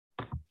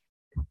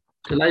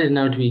Delighted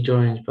now to be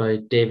joined by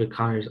David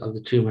Connors of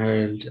the Tuam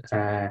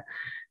Herald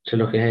to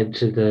look ahead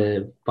to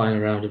the final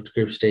round of the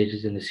group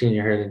stages in the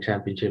Senior Hurling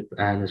Championship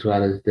and as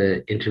well as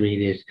the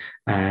intermediate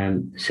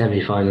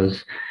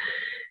semi-finals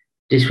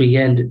this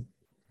weekend.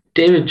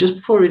 David, just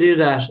before we do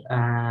that,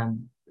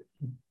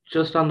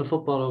 just on the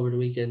football over the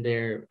weekend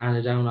there,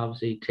 Anna Down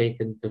obviously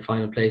taking the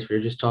final place. We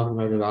were just talking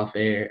about it off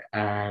air.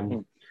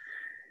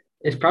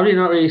 It's probably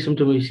not really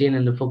something we've seen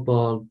in the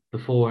football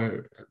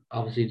before.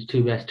 Obviously, the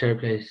two best third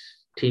place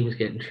teams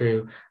getting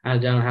through,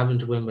 and down having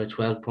to win by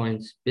 12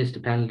 points, missed a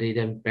penalty,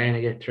 then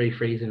Barna get three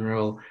frees in a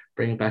row,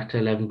 bring it back to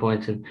 11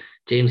 points, and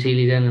James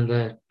Healy then in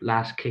the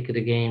last kick of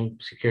the game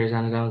secures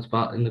Anna Down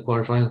spot in the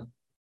quarter final.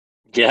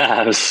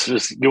 Yeah,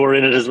 you were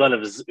in it as well. It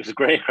was a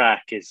great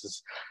crack.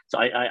 So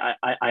I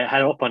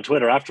had it up on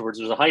Twitter afterwards.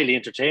 It was a highly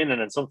entertaining,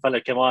 and some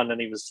fella came on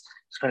and he was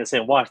kind of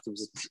saying, "What? It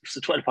was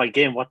a 12 point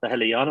game. What the hell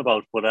are you on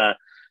about?" But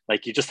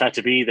like you just had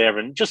to be there,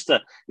 and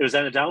it was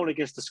then down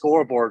against the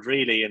scoreboard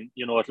really, and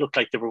it looked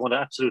like they were going to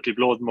absolutely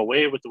blow them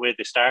away with the way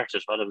they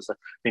started. Well, I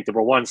think they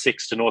were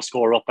 1-6 to no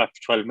score up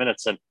after 12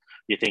 minutes, and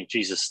you think,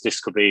 Jesus,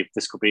 this could be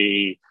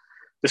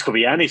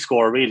any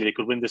score really. They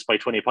could win this by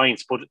 20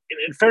 points. But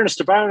in fairness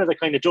to Barna, they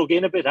kind of dug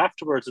in a bit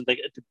afterwards, and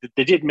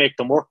they did make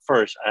them work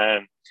for it.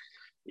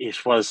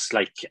 It was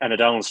like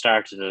Annadown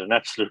started at an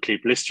absolutely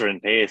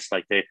blistering pace.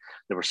 Like they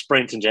were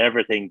sprinting to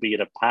everything, be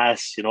it a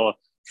pass,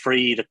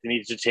 free that they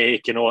needed to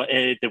take. They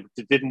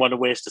didn't want to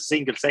waste a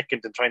single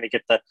second in trying to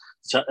get the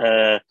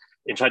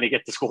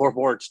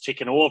scoreboard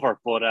ticking over.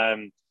 But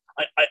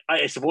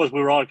I suppose we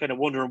were all kind of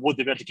wondering, would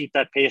they be able to keep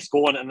that pace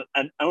going?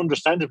 And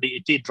understandably,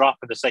 it did drop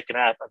in the second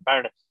half, and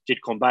Barna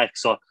did come back.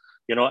 So,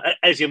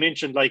 as you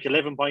mentioned, like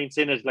 11 points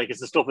in it, like it's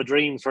the stuff of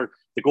dreams for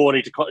the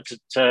goalie to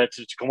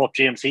come up,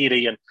 James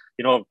Healy, and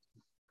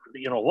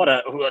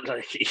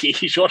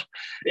he should.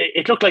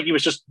 It looked like he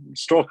was just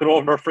stroking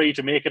over free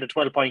to make it a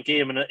 12 point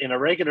game in a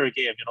regular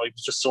game. He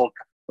was just so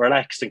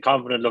relaxed and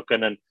confident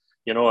looking, and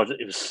it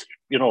was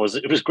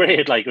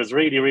great. Like it was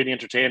really, really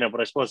entertaining.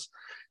 But I suppose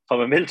from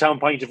a Milltown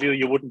point of view,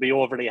 you wouldn't be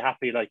overly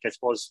happy. Like I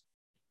suppose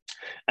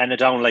and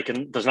down like,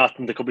 and there's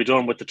nothing that could be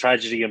done with the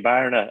tragedy in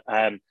Barna.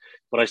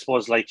 But I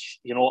suppose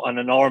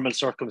under normal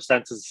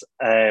circumstances,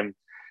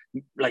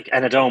 like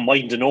Down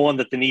mightn't have known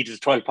that they needed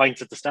 12 points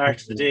at the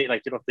start of the day.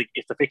 Like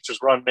if the fixtures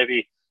run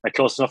maybe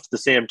close enough at the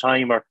same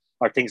time, or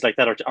things like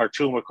that, or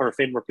Tuam or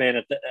Corofin were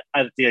playing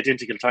at the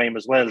identical time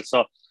as well.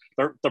 So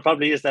there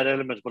probably is that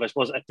element, but I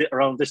suppose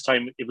around this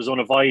time it was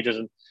unavoided,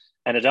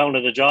 and Down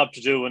had a job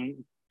to do,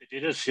 and they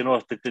did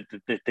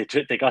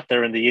it. They got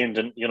there in the end,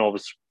 and it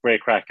was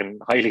great crack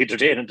and highly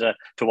entertaining to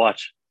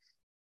watch.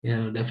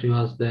 Yeah, it definitely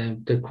was.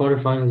 The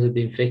quarterfinals have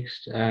been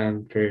fixed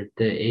for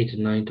the 8th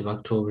and 9th of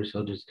October.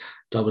 So there's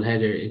double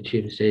header in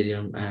Tuam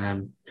Stadium,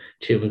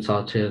 Tuam and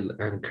Salt Hill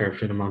and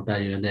Corofin and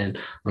Montbellew, and then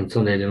on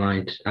Sunday the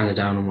 9th,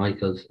 Annadown and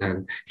Michaels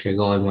and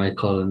Galway and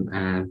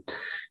Moycullen,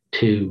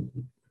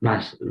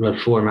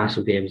 four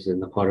massive games in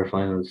the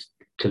quarterfinals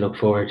to look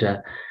forward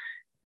to.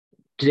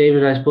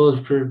 David, I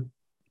suppose for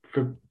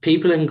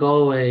people in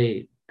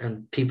Galway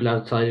and people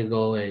outside of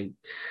Galway,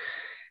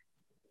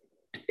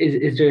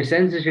 is there a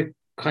sense that you're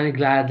kind of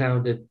glad now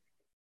that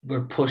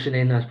we're pushing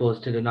in, I suppose,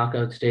 to the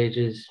knockout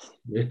stages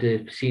with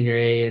the senior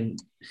A and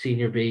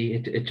senior B?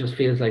 It just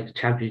feels like the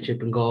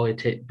championship in Galway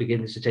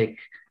begins to take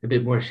a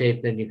bit more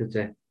shape than you could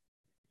say.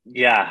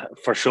 Yeah,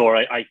 for sure.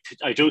 I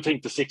do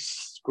think the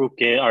six group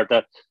game, or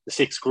the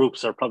six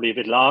groups are probably a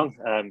bit long.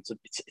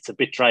 It's a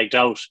bit dragged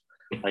out.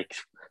 Like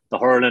the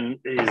hurling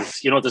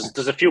is,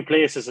 there's a few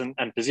places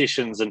and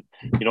positions, and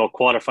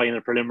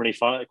quarterfinal, preliminary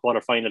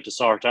quarterfinal to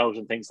sort out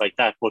and things like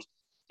that. But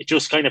it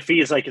just kind of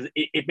feels like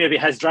it maybe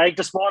has dragged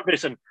a small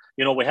bit, and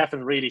we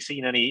haven't really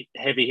seen any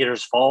heavy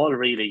hitters fall.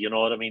 Really, you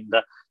know what I mean.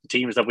 The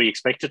teams that we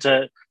expected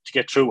to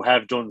get through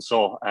have done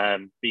so,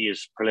 be it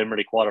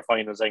preliminary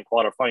quarterfinals and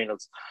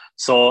quarterfinals.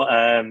 So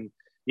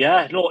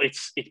yeah, no,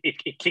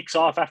 it kicks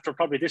off after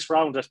probably this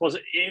round. I suppose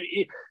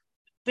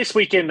this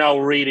weekend now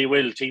really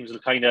will teams will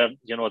kind of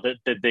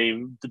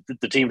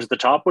the teams at the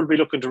top will be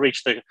looking to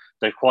reach the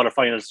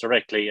quarterfinals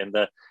directly, and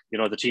the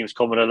teams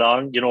coming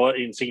along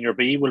in senior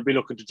B will be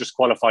looking to just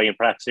qualify and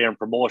perhaps earn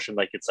promotion.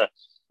 Like it's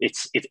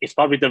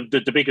probably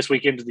the biggest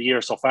weekend of the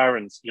year so far,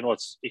 and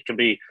it can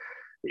be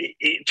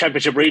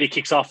championship really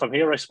kicks off from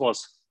here, I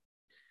suppose.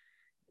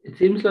 It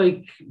seems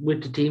like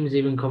with the teams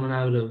even coming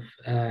out of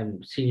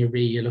senior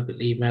B, you look at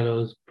Lee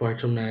Meadows,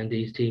 Portumna, and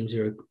these teams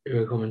who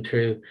are coming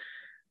through.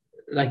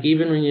 Like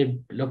even when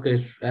you look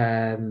at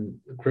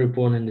Group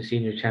One in the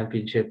Senior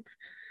Championship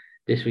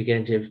this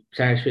weekend, you have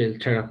Sarsfield,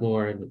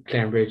 Turnockmore, and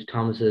Clarenbridge,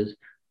 Thomas's.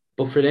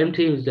 But for them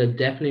teams, they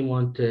definitely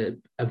want to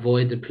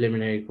avoid the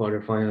preliminary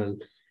quarterfinal,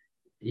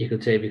 you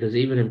could say, because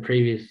even in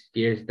previous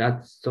years,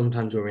 that's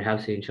sometimes where we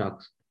have seen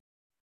shocks.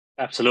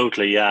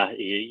 Absolutely, yeah.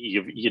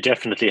 You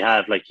definitely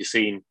have, like you've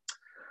seen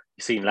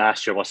you seen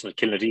last year, wasn't it?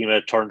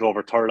 Kilnadima turned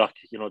over Turlock,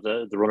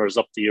 the runners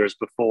up the years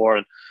before.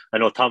 And I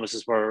know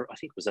Thomas's were, I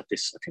think it was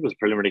a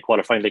preliminary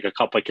quarterfinal, like a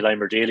cup by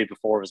Killimer Daly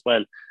before as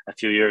well, a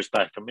few years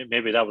back. I mean,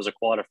 maybe that was a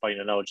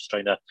quarterfinal now, just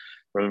trying to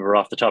remember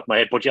off the top of my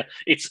head. But yeah,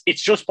 it's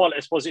just, Paul, I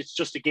suppose it's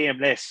just a game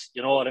less,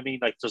 you know what I mean?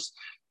 Like with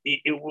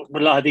a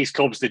lot of these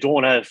clubs, they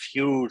don't have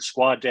huge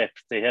squad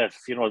depth. They have,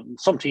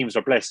 some teams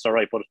are blessed, all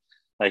right, but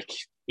like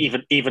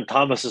even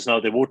Thomas's now,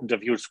 they wouldn't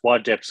have huge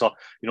squad depth. So,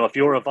 if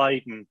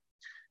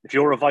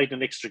you're avoiding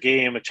an extra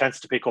game, a chance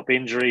to pick up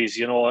injuries,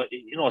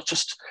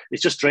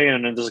 it's just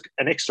draining, and there's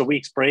an extra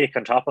week's break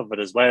on top of it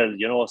as well,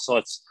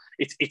 So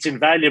it's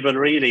invaluable,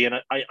 really, and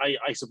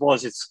I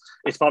suppose it's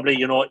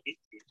probably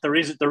there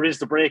is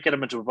the break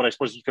element of it, but I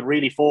suppose you can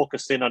really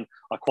focus in on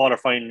a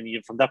quarterfinal,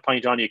 and from that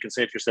point on, you can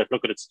say to yourself,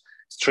 look, it's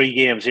 3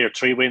 games here,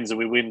 3 wins, and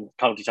we win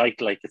county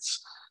title. Like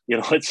it's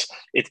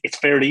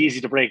fairly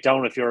easy to break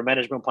down if you're a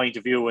management point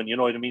of view, and you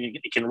know what I mean.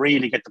 It can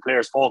really get the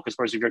players focused.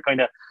 Whereas if you're kind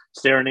of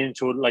staring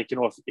into it, like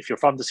if you're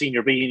from the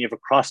senior B and you have a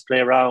cross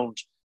play round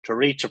to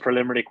reach a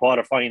preliminary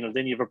quarter final,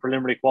 then you have a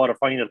preliminary quarter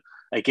final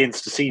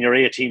against a senior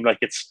A team. Like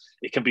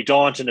it can be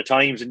daunting at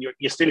times, and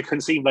you still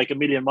can seem like a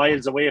million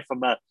miles away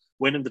from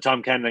winning the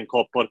Tom Cannon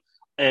Cup, but.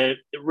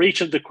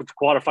 Reaching the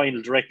quarter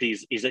final directly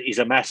is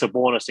a massive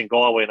bonus in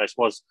Galway, and I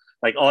suppose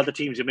like all the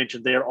teams you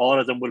mentioned there, all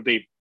of them will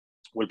be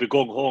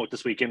going home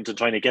this weekend and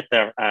trying to get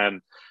there.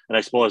 And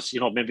I suppose,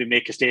 maybe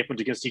make a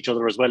statement against each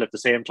other as well at the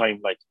same time.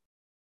 Like,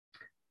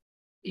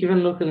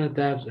 even looking at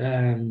that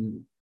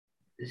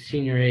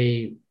senior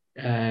A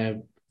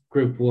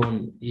group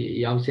 1,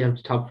 you obviously have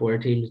the top 4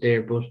 teams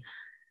there, but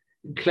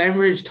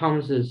Clanbridge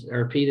Thomas's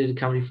repeated the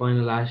county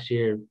final last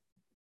year.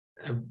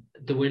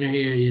 The winner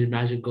here, you'd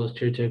imagine, goes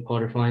through to a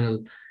quarter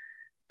final.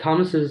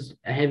 Thomas is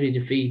a heavy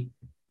defeat.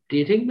 Do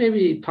you think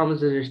maybe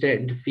Thomas's are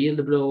starting to feel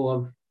the blow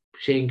of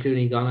Shane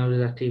Cooney gone out of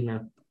that team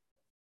now?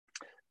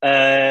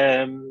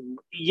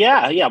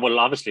 Yeah. Well,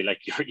 obviously, like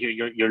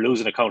you're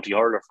losing a county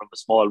hurler from a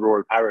small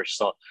rural parish,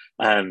 so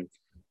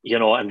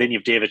and then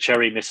you've David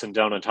Cherry missing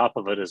down on top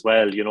of it as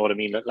well. You know what I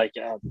mean? Like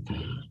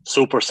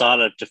super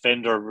solid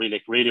defender,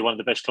 really one of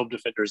the best club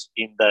defenders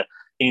in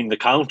the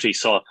county.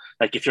 So,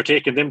 like, if you're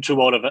taking them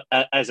 2 out of,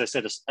 as I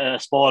said, a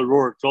small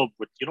rural club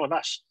with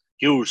not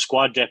huge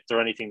squad depth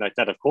or anything like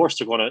that, of course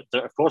they're going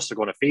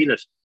to feel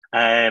it.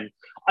 I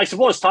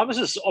suppose Thomas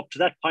is up to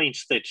that point.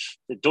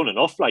 They've done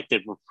enough. Like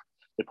they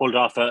pulled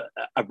off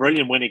a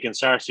brilliant win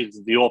against Sarsfields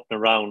in the opening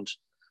round.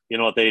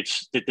 They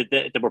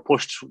were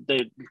pushed.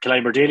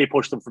 Killimer Daly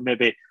pushed them for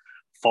maybe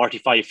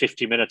 45,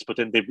 50 minutes, but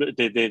then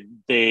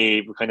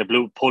they kind of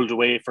pulled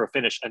away for a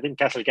finish, and then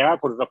Castlegar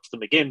put it up to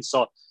them again.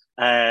 So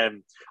I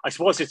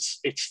suppose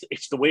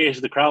it's the way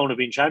to the crown of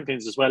being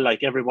champions as well.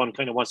 Like everyone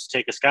kind of wants to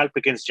take a scalp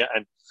against you,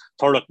 and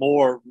Turlock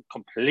Moore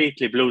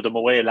completely blew them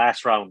away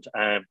last round.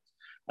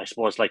 I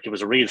suppose like it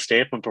was a real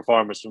statement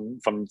performance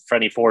from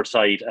Frenny Ford's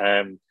side.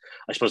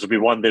 I suppose it'd be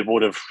one they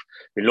would have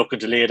been looking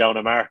to lay down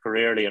a marker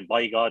early, and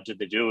by God did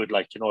they do it.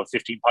 Like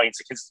 15 points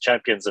against the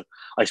champions, and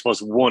I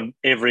suppose won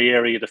every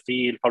area of the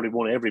field, probably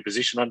won every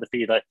position on the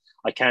field.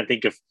 I can't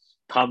think of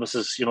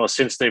Thomas's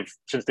since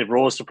they've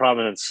rose to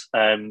prominence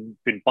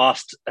been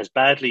bossed as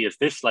badly as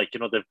this. Like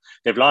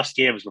they've lost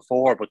games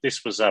before, but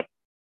this was an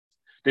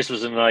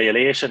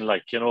annihilation.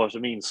 Like what I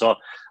mean. So.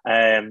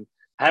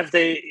 Have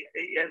they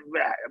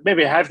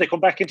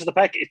come back into the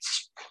pack?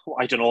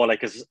 I don't know.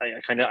 Like as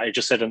I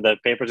just said in the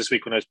paper this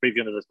week when I was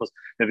previewing it, I suppose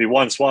maybe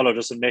one swallow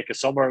doesn't make a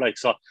summer. Like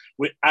so,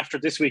 after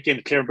this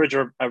weekend, Clarebridge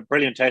are a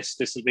brilliant test.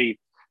 This will be,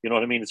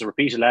 what I mean. It's a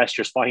repeat of last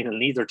year's final.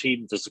 Neither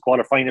team, there's a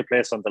quarter final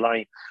place on the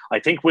line. I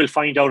think we'll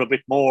find out a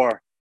bit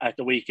more at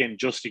the weekend,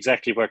 just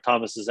exactly where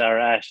Thomas's are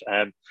at,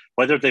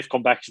 whether they've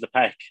come back to the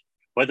pack.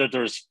 Whether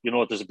there's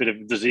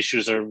there's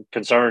issues or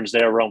concerns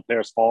there around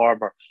players' form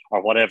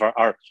or whatever,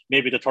 or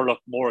maybe the Turlock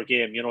Moore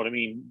game, you know what I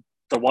mean?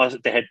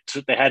 They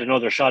had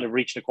another shot at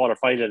reaching the quarter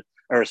final,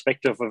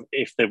 irrespective of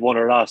if they won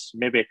or lost.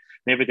 Maybe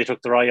they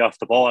took their eye off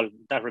the ball.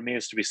 That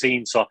remains to be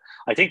seen. So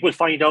I think we'll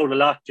find out a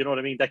lot. You know what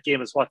I mean? That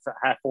game is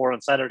 4:30 on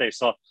Saturday.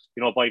 So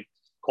by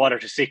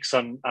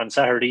 5:45 on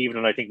Saturday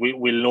evening, I think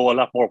we'll know a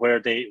lot more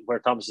where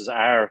Thomas's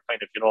are.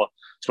 Kind of, I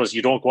suppose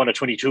you don't go on a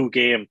 22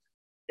 game.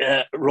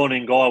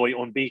 Running Galway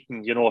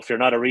unbeaten, if you're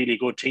not a really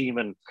good team,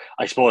 and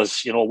I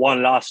suppose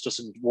one loss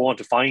doesn't want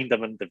to find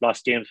them, and they've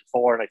lost games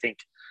before, and I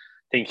think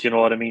you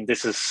know what I mean.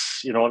 This is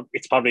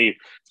it's probably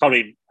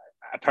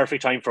a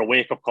perfect time for a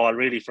wake up call,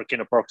 really, for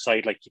Kinnaburgh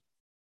side. Like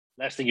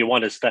last thing you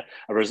want is that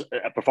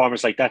a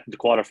performance like that in the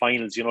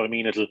quarterfinals. You know what I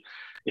mean? It'll,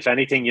 if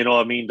anything,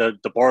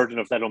 the burden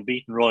of that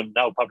unbeaten run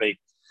now probably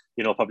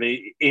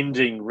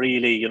ending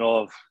really.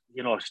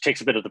 It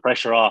takes a bit of the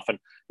pressure off, and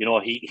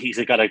he's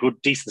got a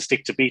good decent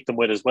stick to beat them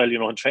with as well,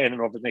 in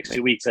training over the next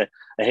 2 weeks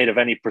ahead of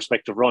any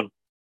prospective run.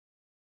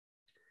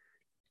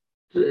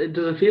 Does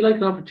it feel like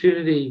an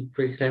opportunity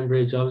for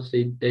Cambridge?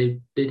 Obviously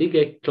they did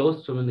get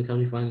close to them in the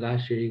county final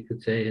last year, you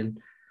could say, and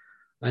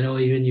I know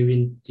even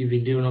you've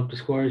been doing up the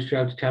scores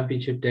throughout the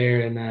championship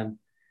there, and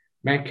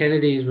Mark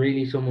Kennedy is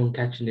really someone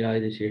catching the eye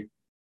this year.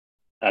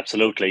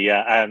 Absolutely,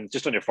 yeah.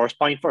 Just on your first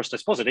point first, I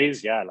suppose it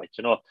is, yeah. Like,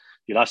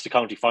 you lost the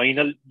county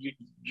final,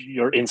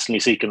 you're instantly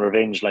seeking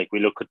revenge. Like, we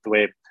look at the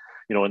way,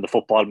 in the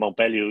football, Mount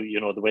Bellew,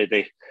 the way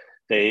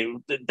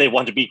they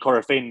want to beat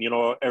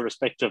Corofin,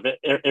 irrespective,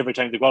 every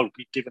time they go out,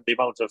 given the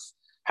amount of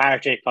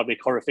heartache probably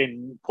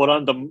Corofin put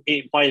on them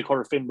while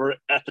Corofin were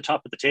at the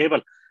top of the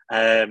table.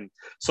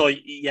 So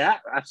yeah,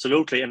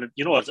 absolutely, and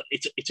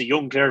it's a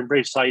young Clare and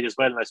Bridge side as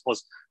well, and I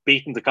suppose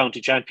beating the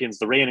county champions,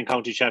 the reigning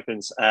county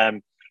champions,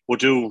 will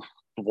do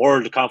the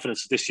world of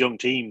confidence to this young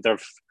team. They're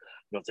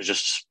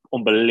just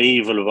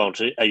unbelievable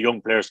amount of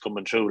young players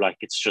coming through. Like,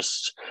 it's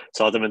just,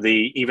 saw them in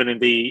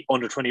the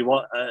under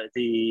 21,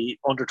 the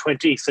under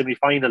 20 semi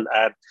final,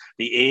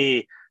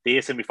 the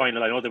A semi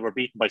final. I know they were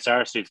beaten by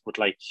Sarsfields, but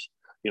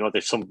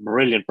there's some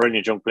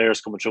brilliant young players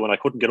coming through, and I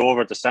couldn't get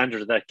over the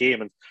standard of that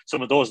game. And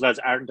some of those lads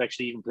aren't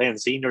actually even playing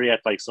senior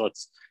yet. Like, so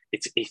it's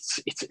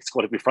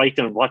going to be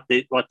frightening what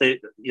they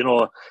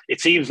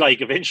it seems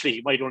like eventually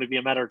it might only be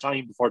a matter of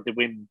time before they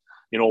win,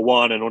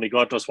 one, and only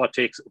God knows what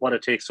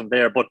it takes from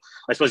there. But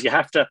I suppose you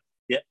have to,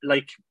 yeah,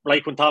 like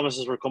when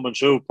Thomases were coming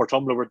through,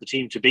 Portumla were the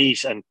team to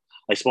beat, and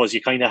I suppose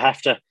you kind of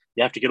have to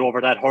get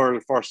over that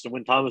hurdle first. And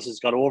when Thomases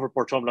got over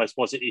Portumla, I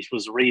suppose it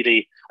was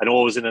really, I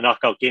know it was in a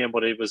knockout game,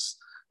 but it was,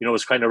 it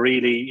was kind of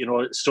really,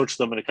 stretched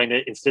them, and it kind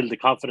of instilled the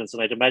confidence.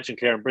 And I'd imagine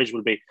Clare and Bridge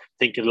will be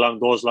thinking along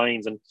those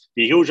lines, and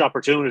the huge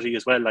opportunity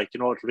as well. Like,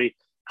 it'll be,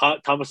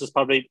 Thomas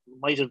probably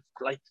might have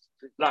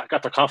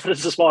got their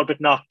confidence a small bit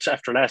knocked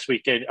after last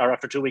weekend, or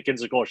after 2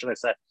 weekends ago, should I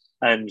say?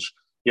 And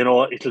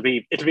it'll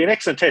be an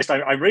excellent test.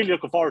 I'm really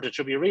looking forward to it. It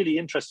should be a really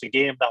interesting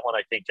game, that one,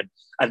 I think.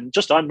 And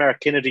just on Mark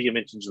Kennedy, you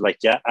mentioned, like,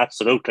 yeah,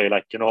 absolutely.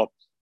 Like, I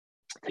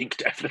think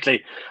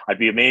definitely I'd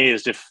be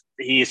amazed if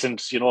he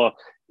isn't,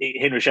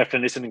 Henry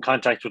Shefflin isn't in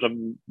contact with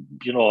him,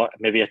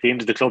 maybe at the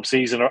end of the club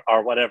season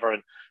or whatever,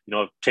 and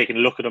taking a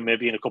look at him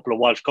maybe in a couple of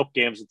Walsh Cup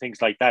games and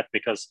things like that,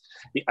 because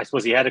I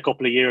suppose he had a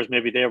couple of years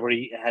maybe there where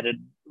he had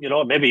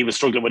maybe he was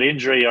struggling with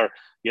injury, or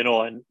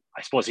and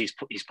I suppose he's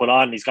put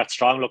on, he's got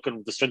strong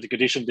looking. The strength and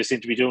condition they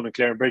seem to be doing in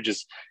Clare and Bridge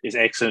is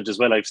excellent as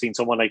well. I've seen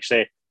someone like,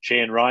 say,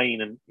 Shane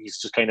Ryan, and he's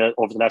just kind of,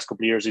 over the last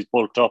couple of years, he's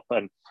bulked up,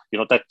 and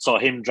that saw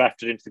him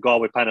drafted into the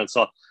Galway panel.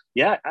 So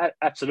yeah,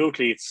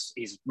 absolutely.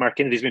 Mark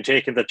Kennedy's been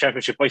taking the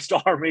championship by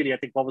storm, really. I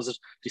think, what was it?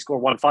 He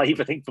scored 1-5,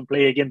 I think, from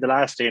play again the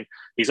last day, and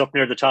he's up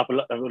near the top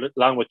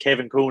along with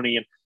Kevin Cooney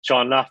and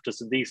Sean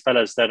Loftus and these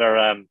fellas that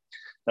are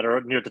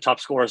near the top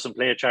scorers and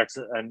player charts,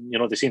 and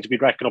they seem to be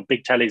racking up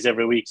big tallies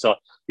every week. So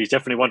he's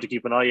definitely one to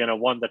keep an eye on, and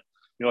one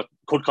that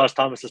could cause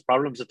Thomas's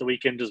problems at the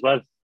weekend as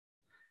well.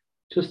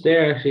 Just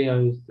there, actually, I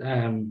was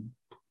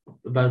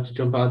about to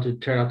jump on to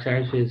Turlock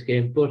Sarsfield's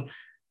game, but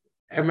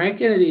are Mark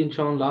Kennedy and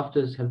Sean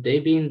Loftus, have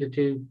they been the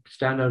two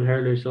standout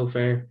hurlers so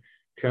far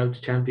throughout the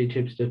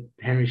championships that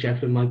Henry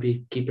Shefflin might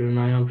be keeping an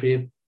eye on for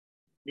you?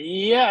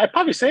 Yeah, I'd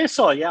probably say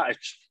so. Yeah,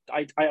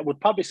 I would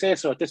probably say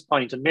so at this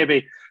point, and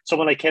maybe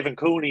someone like Kevin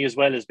Cooney as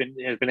well has been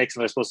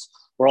excellent. I suppose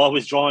we're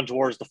always drawn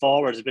towards the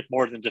forwards a bit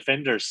more than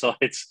defenders, so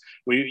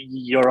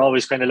you're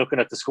always kind of looking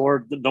at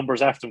the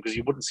numbers after them, because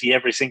you wouldn't see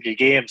every single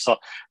game. So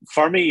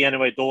for me,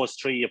 anyway, those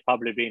three have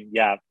probably been.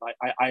 Yeah,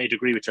 I'd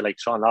agree with you. Like,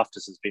 Sean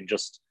Loftus has been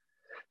just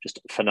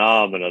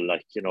phenomenal.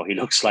 Like, he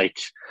looks like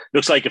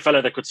a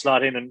fella that could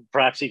slot in and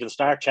perhaps even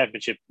start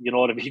championship,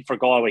 what I mean, for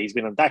Galway. He's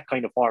been in that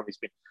kind of form. He's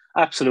been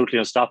absolutely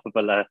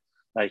unstoppable.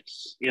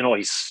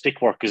 His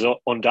stick work is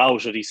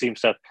undoubted. He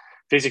seems to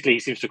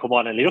come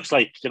on, and he looks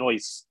like,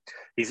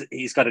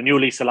 he's got a new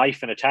lease of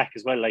life in attack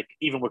as well. Like,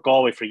 even with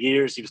Galway for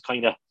years, he was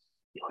kind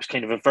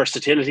of a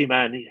versatility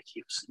man.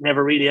 He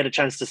never really had a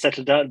chance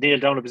to nail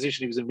down a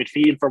position. He was in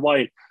midfield for a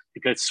while. He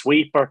played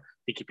sweeper.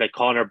 I think he played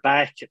corner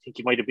back. I think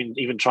he might have been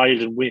even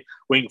trialled in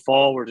wing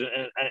forward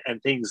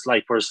and things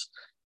like. Whereas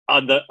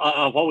on the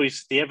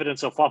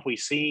evidence of what we've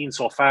seen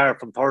so far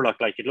from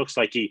Turlock, like, it looks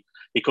like he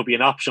could be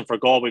an option for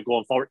Galway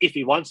going forward if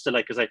he wants to.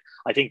 Like, because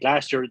I think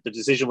last year the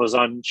decision was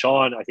on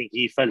Sean. I think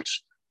he felt,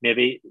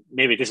 maybe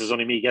this is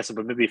only me guessing,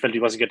 but maybe he felt he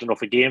wasn't getting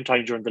enough of game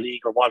time during the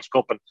league or Walsh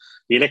Cup, and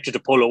he elected to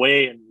pull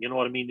away. And you know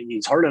what I mean?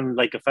 He's hurling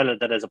like a fella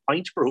that has a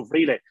pint to prove,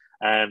 really.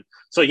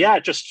 So yeah,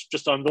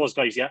 just on those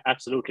guys, yeah,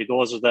 absolutely.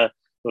 Those are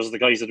the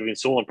guys that have been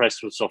so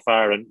impressed with so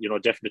far, and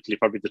definitely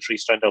probably the three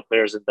standout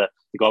players in the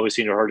Galway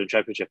Senior Hurling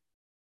Championship.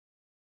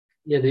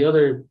 Yeah, the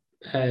other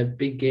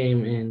big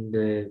game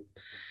in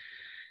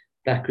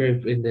that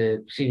group, in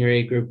the Senior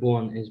A Group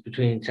 1, is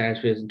between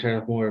Sarsfields and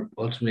Turlockmore.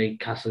 Ultimately,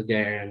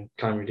 Castlegar and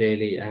Clonmere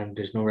Daly, and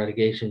there's no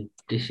relegation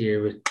this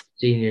year, with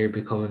Senior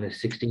becoming a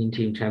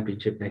 16-team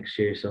championship next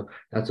year. So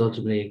that's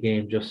ultimately a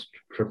game just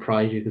for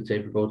pride, you could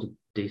say, for both of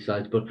these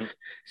sides. But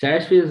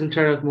Sarsfields and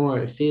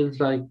Turlockmore, it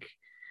feels like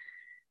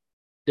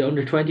the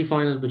under-20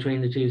 final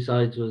between the two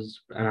sides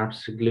was an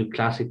absolute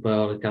classic by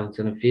all accounts,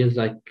 and it feels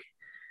like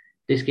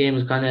this game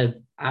is kind of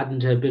adding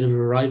to a bit of a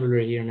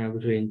rivalry here now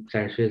between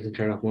Sarsfields and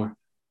Turlockmore.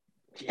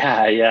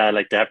 Yeah,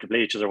 like, they have to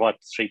play each other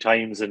 3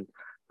 times in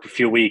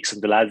few weeks,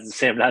 and the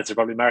same lads are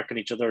probably marking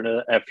each other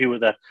in a few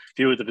of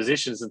the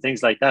positions and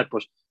things like that.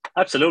 But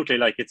absolutely,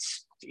 like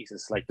it's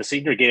Jesus, like the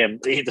senior game,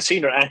 the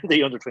senior and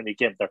the under-20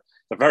 game, they're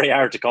very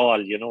hard to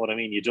call. You know what I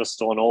mean? You just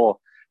don't know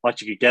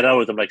what you could get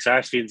out of them. Like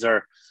Sarsfields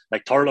are,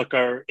 like Turlock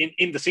are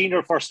in the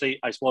senior. Firstly,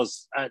 I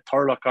suppose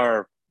Turlock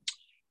are.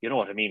 You know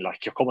what I mean?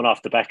 Like you're coming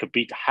off the back of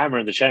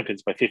hammering the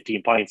champions by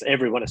 15 points.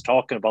 Everyone is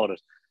talking about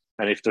it.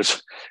 And if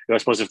there's, I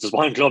suppose, if there's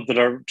one club that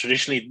are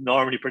traditionally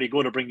normally pretty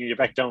good at bringing you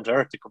back down to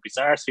earth, it could be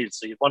Sarsfields.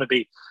 So you'd want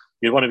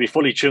to be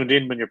fully tuned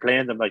in when you're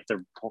playing them. Like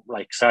they're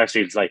like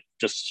Sarsfields, like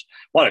just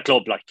what a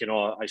club. Like, you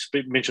know, I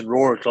mentioned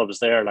rural clubs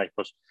there, like,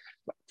 but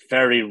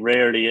very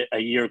rarely a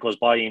year goes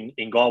by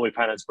in Galway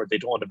panels where they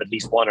don't have at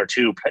least one or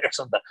two players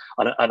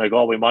on a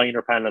Galway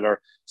minor panel or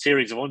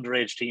series of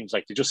underage teams.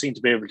 Like they just seem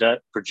to be able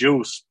to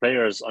produce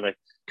players on a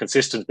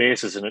consistent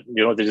basis, and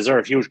you know they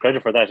deserve huge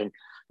credit for that. And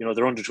you know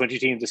their under-20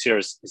 team this year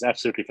is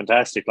absolutely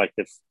fantastic. Like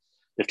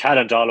they've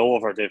talent all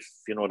over. They've,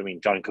 you know what I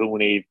mean, John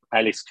Cooney,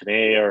 Alex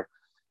Kinnear,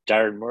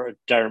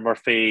 Darren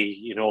Murphy.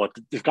 You know,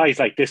 they've guys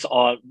like this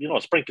all, you know,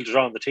 sprinkled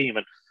around the team.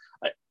 And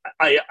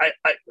I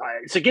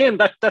it's a game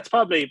that's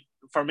probably,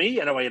 for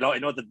me anyway, I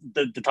know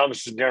the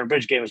Thomas and Darren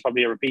Bridge game is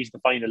probably a repeat of the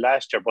final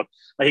last year, but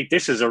I think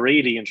this is a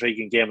really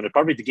intriguing game, and it's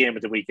probably the game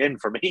of the weekend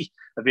for me.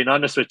 I've been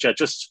honest with you,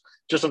 just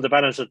on the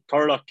balance of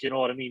Turlock, you know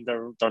what I mean.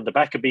 They're on the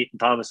back of beating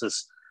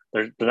Thomas's.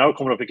 They're now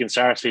coming up against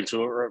Sarsfield,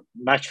 so a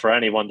match for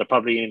anyone. They're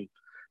probably in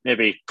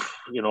maybe,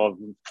 you know,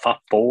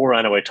 top four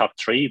anyway, top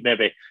three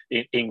maybe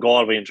in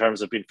Galway in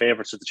terms of being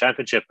favourites of the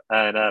championship.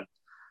 And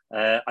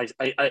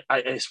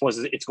I suppose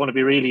it's going to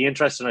be really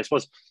interesting. I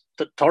suppose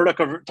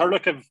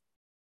Turlock have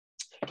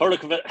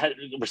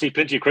received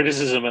plenty of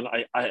criticism, and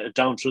I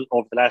down through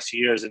over the last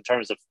few years in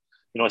terms of,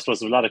 you know, I suppose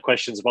there's a lot of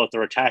questions about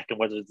their attack and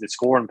whether the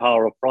scoring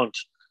power up front,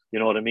 you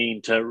know what I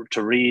mean, to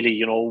really,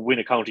 you know, win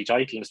a county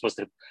title. And I suppose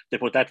they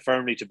put that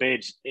firmly to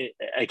bed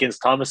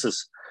against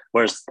Thomas's.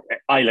 Whereas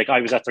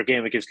I was at their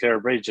game against Clare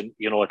Bridge, and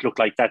you know it looked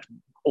like that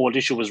old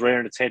issue was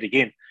rearing its head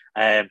again.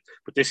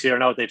 But this year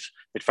now they'd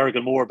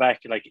Fergal Moore back,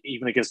 like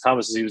even against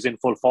Thomas, he was in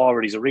full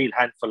forward. He's a real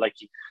handful. Like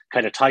he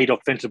kind of tied up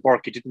Fintan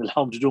Burke. He didn't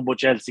allow him to do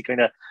much else. He kind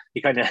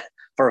of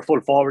for a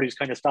full forward, he was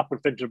kind of stopping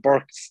Fintan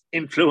Burke's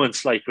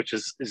influence, like, which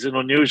is an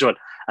unusual.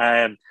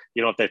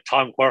 You know, they've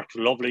Tom Quirk,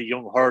 lovely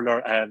young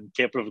hurler,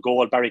 capable of a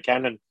goal. Barry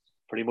Cannon,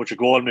 pretty much a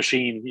goal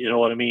machine. You know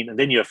what I mean. And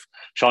then you have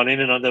Sean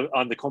Innan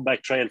on the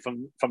comeback trail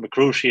from a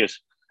cruciate,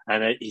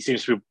 and he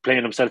seems to be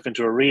playing himself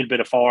into a real bit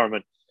of form.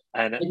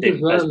 And then,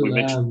 well, as we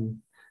mentioned,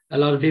 a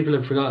lot of people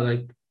have forgot,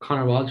 like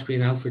Conor Walsh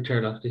being out for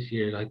Turlock this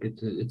year. Like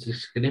it's a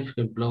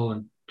significant blow,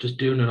 and just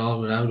doing it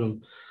all without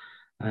him.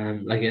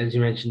 Like as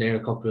you mentioned there, a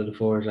couple of the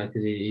forwards, like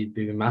he'd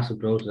be a massive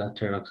blow to that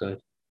Turlock side.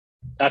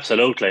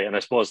 Absolutely, and I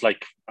suppose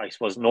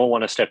no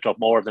one has stepped up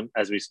more than,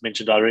 as we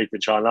mentioned already, than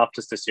Sean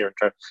Loftus this year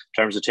in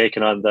terms of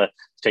taking on the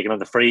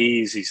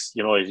frees. He's,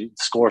 you know, he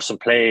scores some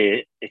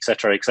play,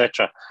 etc.,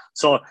 etc.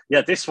 So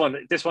yeah, this one's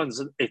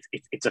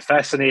it's a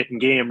fascinating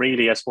game,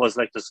 really. I suppose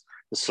like there's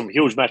some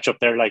huge matchup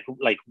there. Like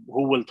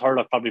who will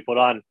Turlock probably put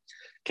on?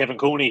 Kevin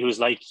Cooney, who's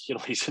like, you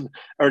know, he's in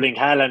Erling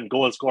Haaland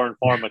goal scoring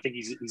form. I think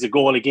he's a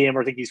goal a game,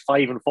 or I think he's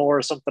 5-4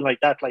 or something like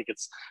that. Like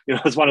it's, you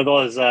know, it's one of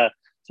those.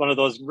 It's one of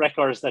those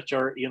records that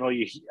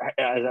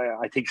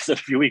I think a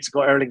few weeks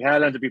ago, Erling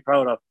Haaland to be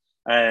proud of.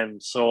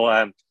 So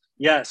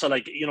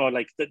like, you know,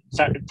 like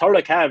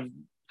Turlock have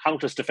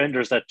countless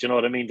defenders that, you know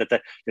what I mean, that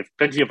they've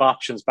plenty of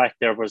options back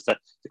there. Whereas the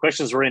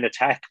questions were in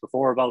attack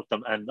before about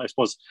them, and I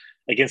suppose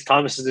against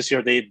Thomas this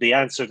year, they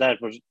answered that.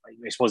 But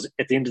I suppose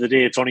at the end of the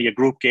day, it's only a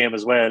group game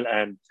as well,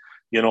 and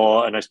you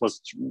know, and I suppose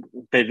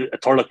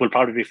Turlock will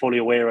probably be fully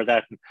aware of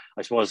that. And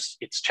I suppose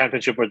it's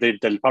championship where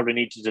they'll probably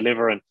need to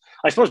deliver. And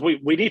I suppose we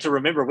need to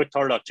remember with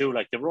Turlock too,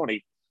 like they were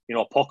only, you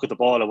know, a puck of the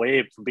ball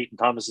away from beating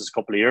Thomas's a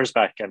couple of years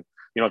back. And,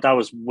 you know, that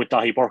was with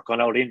Dahi Burke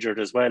gone out injured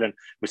as well. And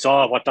we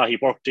saw what Dahi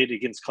Burke did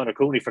against Conor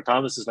Cooney for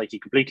Thomas's, like he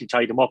completely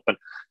tied him up. And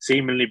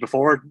seemingly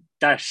before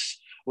that,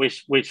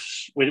 with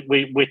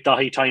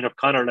Dahi tying up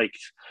Conor, like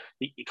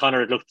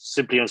Conor looked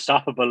simply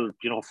unstoppable,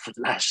 you know, for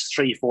the last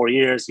 3-4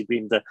 years. He'd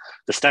been the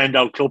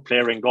standout club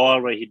player in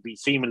Galway. He'd be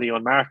seemingly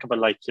unmarkable,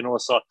 like, you know,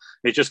 so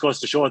it just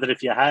goes to show that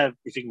if you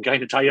can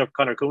kind of tie up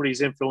Conor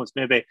Cooney's influence,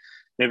 maybe,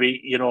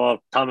 you know,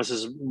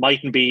 Thomas's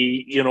mightn't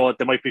be, you know,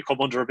 they might come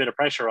under a bit of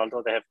pressure,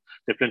 although they have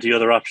plenty of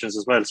other options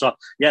as well. So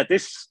yeah,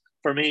 this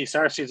for me,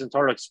 Sarsfields and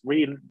Turlock's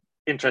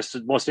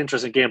most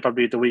interesting game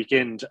probably at the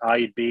weekend.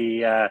 I'd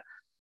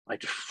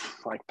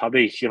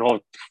probably, you know,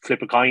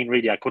 flip a coin,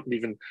 really. I couldn't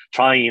even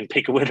try and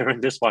pick a winner in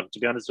this one, to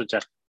be honest with you.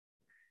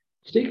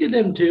 Sticking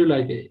them too,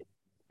 like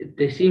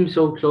they seem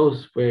so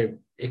close where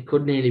it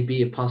could nearly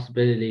be a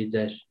possibility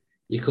that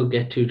you could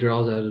get 2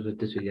 draws out of it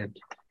this weekend.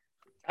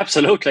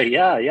 Absolutely,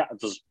 yeah.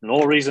 There's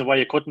no reason why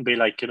you couldn't be,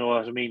 like, you know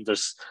what I mean?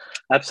 There's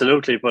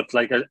absolutely, but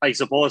like I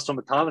suppose from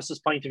a Thomas's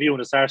point of view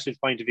and a Sarsfield's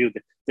point of view,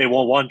 they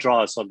won't want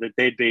draws, so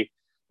they'd be,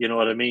 you know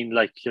what I mean?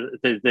 Like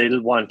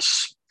they'll want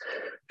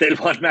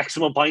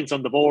maximum points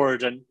on the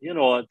board, and you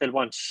know they'll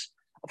want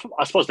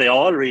I suppose they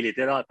all really,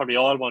 they probably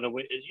all want to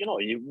win. You know,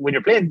 when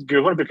you're going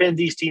to be playing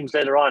these teams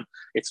later on.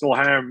 It's no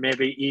harm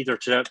maybe either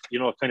to, you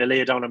know, kind of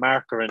lay down a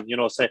marker and, you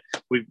know, say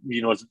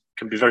you know, it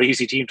can be very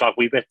easy team talk.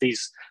 We bet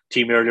these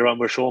team earlier on.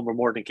 We're showing we're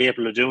more than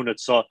capable of doing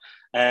it. So,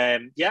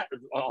 yeah,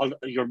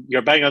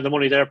 you're bang on the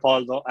money there,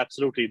 Paul. Though,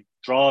 absolutely,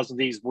 draws and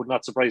these would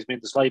not surprise me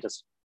in the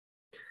slightest.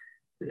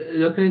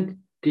 Looking at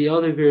the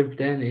other group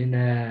then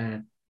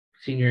in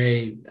Senior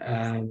A,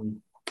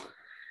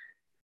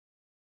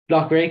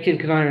 Loughrea,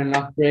 Kilkenarren and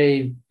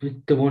Loughrea,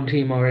 the one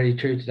team already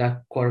through to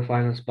that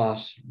quarterfinal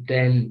spot.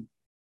 Then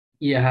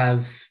you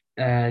have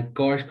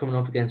Gorse coming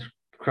up against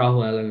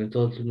Crowell, and it's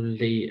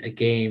ultimately a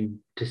game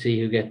to see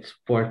who gets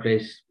fourth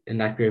place in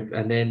that group.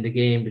 And then the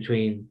game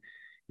between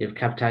you have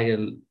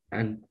Captagal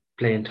and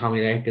playing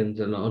Tommy Larkins,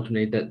 and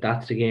ultimately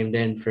that's the game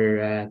then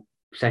for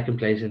second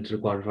place into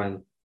the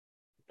quarterfinal.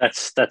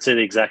 That's it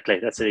exactly.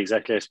 That's it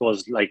exactly. I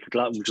suppose like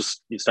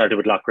just you started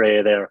with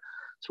Loughrea there.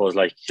 I suppose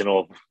like, you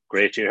know,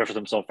 great year for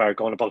them so far,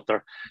 going about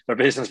their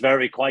business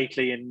very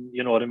quietly and,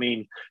 you know what I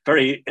mean,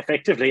 very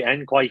effectively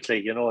and quietly.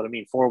 You know what I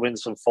mean. 4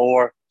 wins from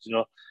 4. You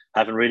know,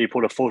 haven't really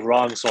put a foot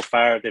wrong so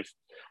far. They've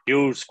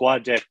huge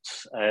squad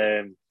depth.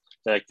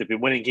 Like they've been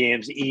winning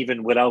games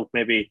even without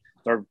maybe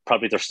their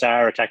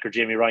star attacker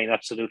Jamie Ryan,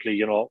 absolutely,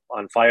 you know,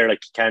 on fire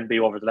like he can be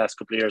over the last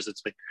couple of years.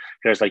 It's been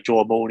players like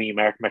Joe Mooney,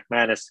 Mark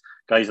McManus,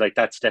 guys like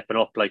that stepping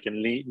up, like,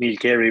 and Neil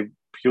Carey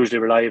hugely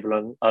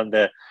reliable on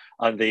the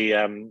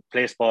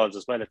place balls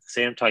as well at the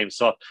same time.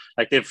 So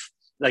like they've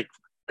like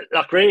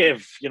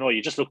Loughrea, you know,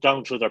 you just look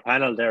down through their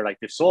panel there, like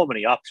they've so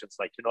many options.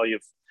 Like, you know, you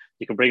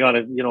can bring on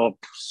you know,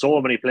 so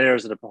many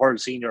players that have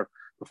hurled senior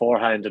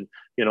beforehand, and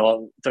you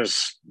know,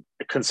 there's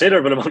a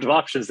considerable amount of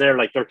options there.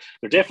 Like they're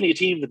definitely a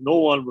team that no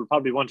one will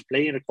probably want to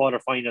play in a quarter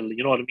final.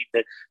 You know what I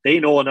mean? They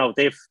know now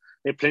they've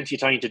plenty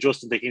of time to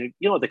adjust, and they can,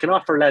 you know, they can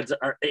offer lads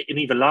an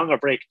even longer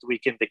break the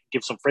weekend. They can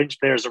give some French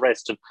players a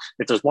rest, and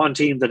if there's one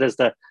team that has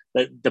the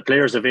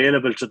players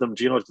available to them,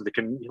 you know, that they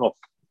can, you know,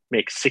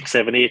 make 6,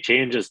 7, 8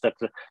 changes.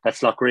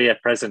 That's Loughrea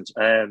at present.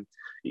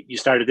 You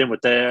started in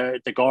with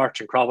the Gort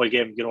and Crowell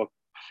game. You know,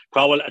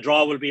 Crowell, a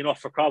draw will be enough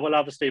for Crowell,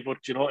 obviously, but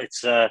you know,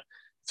 it's a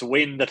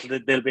win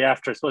that they'll be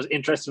after. I suppose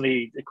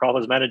interestingly,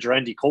 Crowell's manager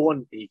Andy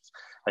Cohen, he's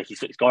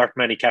Gort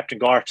man, he captained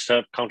Gort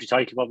to county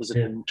title. What was it,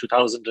 in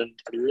 2011,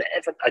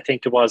 I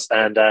think it was,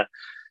 and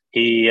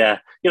he, you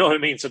know what I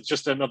mean. So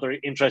just another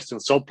interesting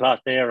subplot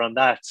there on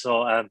that.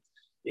 So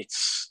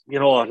it's, you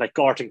know, like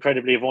Gort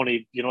incredibly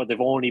they've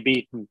only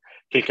beaten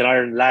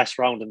Kilkenarren last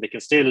round, and they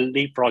can still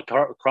leapfrog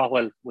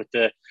Crowell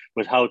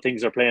with how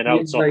things are playing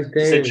out. So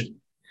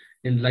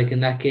like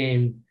in that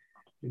game,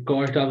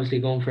 Gort obviously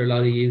going for a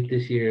lot of youth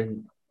this year,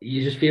 and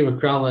you just feel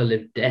with Crowell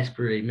they've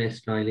desperately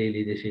missed Niall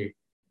Healy this year.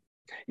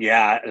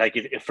 Yeah, like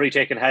if free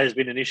taking has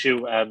been an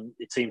issue,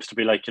 it seems to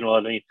be like, you know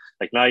what I mean,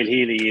 like Niall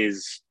Healy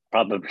is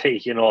probably,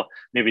 you know,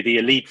 maybe the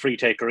elite free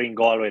taker in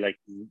Galway, like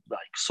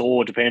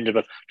so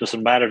dependable.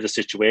 Doesn't matter the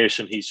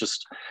situation, he's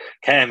just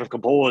calm and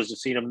composed. I've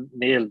seen him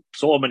nail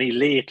so many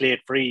late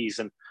frees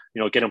and,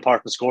 you know, get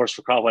important scores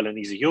for Crowell, and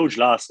he's a huge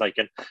loss. Like,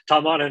 and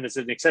Tom Monaghan is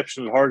an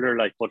exceptional hurler,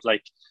 like, but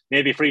like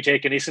maybe free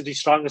taking isn't his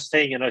strongest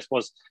thing. And I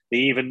suppose they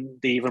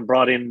even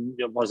brought in,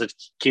 was it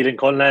Keelan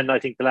Cunlan, I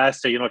think the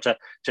last day, you know,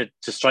 to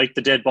strike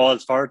the dead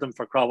balls for them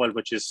for Crowell,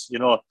 which is, you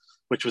know,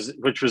 which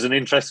was an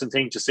interesting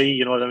thing to see.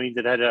 You know what I mean?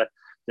 They had a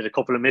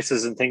couple of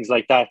misses and things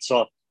like that.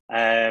 So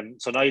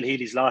Niall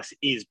Healy's loss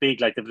is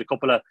big. Like, they've had a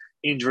couple of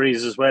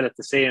injuries as well at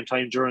the same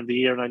time during the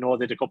year, and I know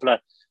they had a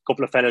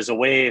couple of fellas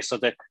away. So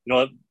that,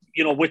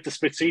 you know, with the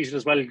split season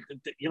as well,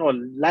 you know,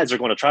 lads are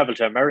going to travel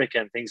to America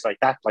and things like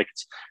that. Like,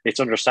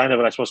 it's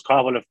understandable. I suppose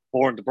Crowell have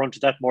borne the brunt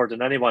of that more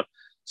than anyone.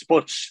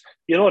 But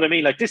you know what I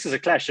mean? Like, this is a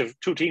clash of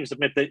two teams that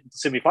made the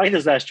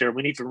semi-finals last year.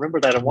 We need to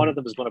remember that, and one of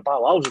them is going to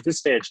bow out at this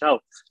stage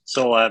now.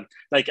 So,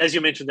 like, as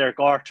you mentioned there,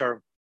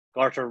 Garter,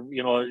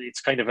 you know,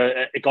 it's kind of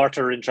a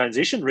Garter in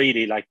transition,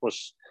 really. Like, but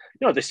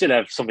you know, they still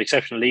have some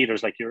exceptional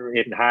leaders, like your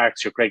Aidan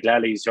Harts, your Craig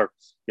Lallies, your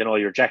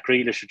Jack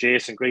Grealish, your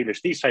Jason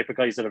Grealish, these type of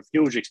guys that have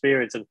huge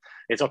experience, and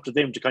it's up to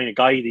them to kind of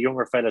guide the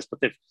younger fellas.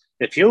 But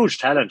they've huge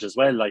talent as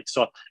well. Like,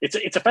 so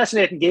it's a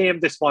fascinating game,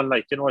 this one.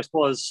 Like, you know, I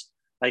suppose,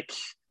 like,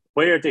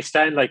 where they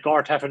stand, like,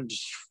 Gort haven't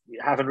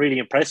really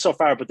impressed so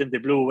far, but then they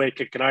blew away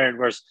Kilkenarren,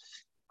 whereas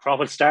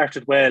Crowell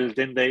started well.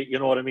 Then they, you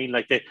know what I mean,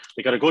 like they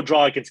got a good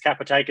draw against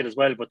Capatagan as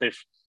well, but they've,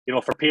 you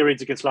know, for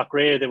periods against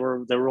Loughrea they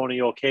were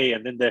only okay,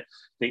 and then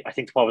they I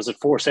think, what was it,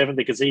 4-7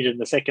 they conceded in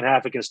the second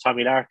half against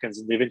Tommy Larkins,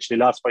 and they eventually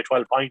lost by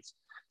 12 points.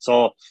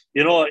 So,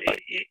 you know,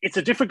 it's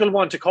a difficult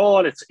one to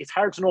call. It's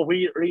hard to know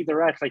where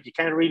they're at. Like, you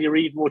can't really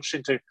read much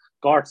into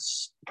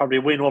Gort's probably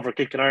win over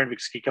Kilkenarren,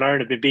 because Kilkenarren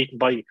have been beaten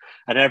by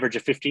an average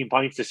of 15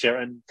 points this year,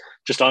 and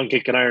just on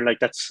Kilkenarren, like,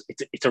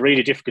 it's a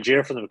really difficult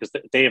year for them, because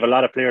they have a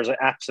lot of players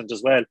absent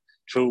as well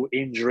through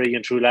injury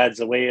and through lads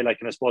away. Like,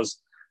 and I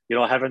suppose, you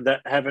know, having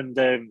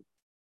the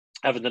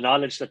having the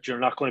knowledge that you're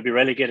not going to be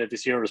relegated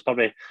this year is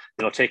probably,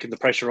 taking the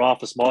pressure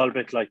off a small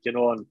bit,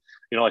 and,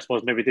 I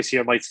suppose maybe this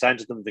year might stand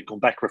to them. They come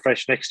back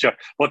refreshed next year.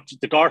 But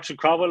the Garth and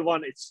Crowell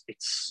one, it's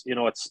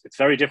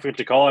very difficult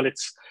to call.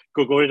 It's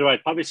could go either way.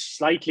 Probably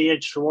slightly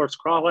edged towards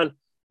Crowell,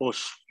 but,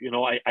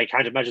 I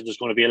can't imagine there's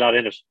going to be a lot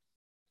in it.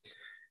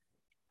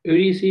 Who do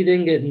you see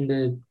then getting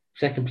the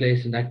second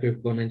place in that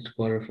group going into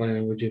quarter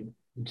final? Would you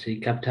see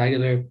Cappy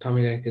or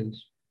Tommy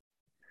Larkins?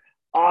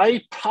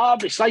 I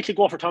probably slightly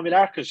go for Tommy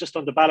Larkins just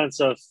on the balance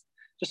of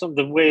just on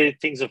the way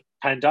things have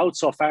panned out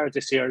so far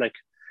this year. Like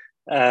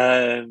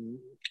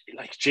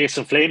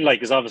Jason Flynn,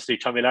 is obviously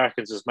Tommy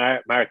Larkins'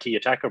 marquee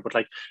attacker,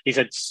 but he's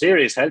had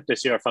serious help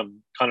this year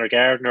from Conor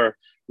Gardner,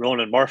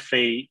 Ronan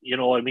Murphy.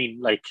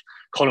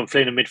 Colin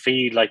Flynn in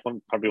midfield,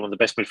 probably one of the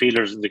best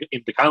midfielders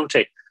in the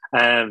county.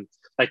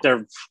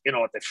 They've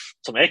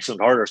some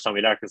excellent hurlers.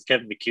 Tommy Larkins,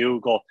 Kevin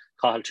McHugh,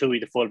 Cathal Toohey,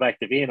 the fullback,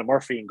 the Ian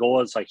Murphy in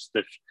goals, and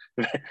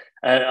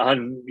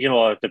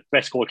the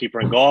best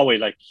goalkeeper in Galway,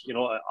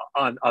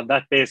 on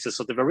that basis.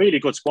 So they've a really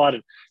good squad,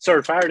 and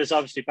Sir Farrell is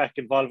obviously back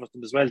involved with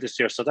them as well this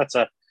year. So that's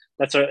a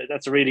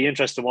really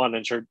interesting one.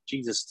 And sure,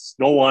 Jesus,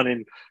 no one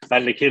in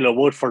Ballykill or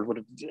Woodford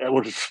would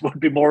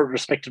be more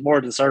respected more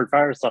than Sir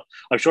Farrell. So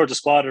I'm sure the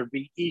squad would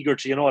be eager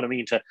to,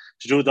 to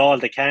do all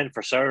they can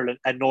for Sir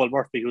and Noel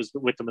Murphy, who's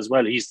with them as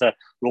well. He's the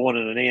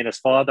Ronan and Ian's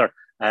father.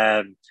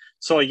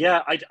 So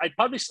yeah, I'd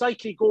probably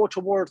slightly go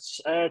towards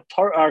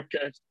Tommy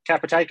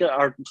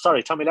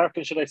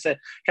Larkin, should I say?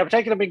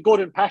 Capatagan have been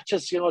good in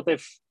patches. They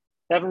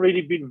haven't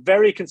really been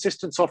very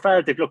consistent so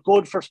far. They've looked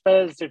good for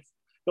spells. They've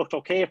looked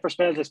okay for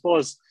spells, I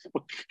suppose.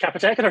 But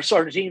Capatagan are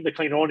sort of team that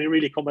kind of only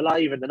really come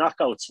alive in the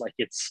knockouts.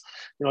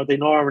 They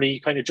normally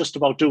kind of just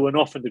about do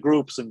enough in the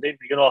groups, and then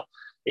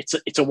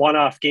it's a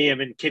one-off game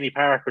in Kinney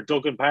Park or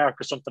Duggan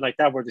Park or something like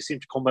that where they seem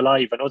to come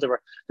alive. I know they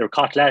were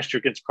caught last year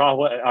against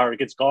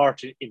against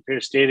Gart in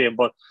Pearse Stadium,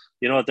 but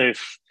they've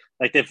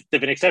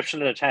an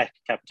exceptional attack.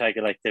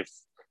 Capatagan, they've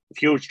a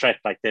huge threat.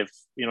 They've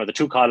the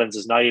two Collins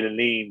is Niall and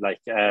Lean,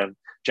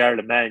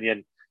 Gerald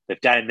Mannion, they've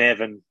Dan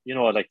Nevin.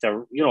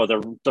 They're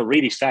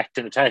really stacked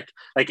in attack.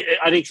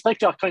 I'd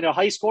expect a kind of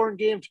high scoring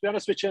game, to be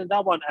honest with you, in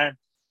that one, and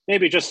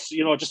maybe just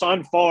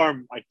on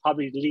form, I'd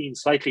probably lean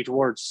slightly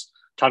towards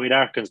Tommy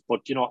Larkins, but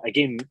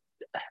again,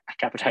 a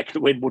Capatagan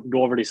win wouldn't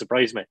overly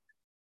surprise me.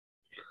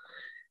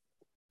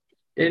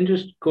 Then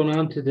just going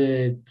on to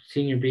the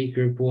Senior B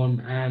Group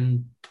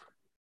 1,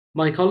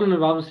 Moycullen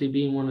have obviously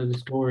been one of the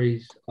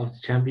stories of the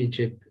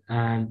championship,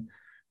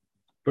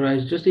 but I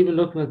was just even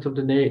looking at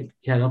something they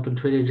had up on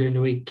Twitter during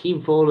the week.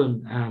 Keane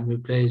Folan, who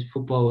plays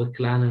football with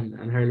Killannon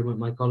and hurling with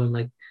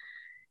Moycullen,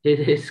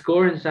 his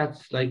scoring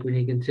stats, when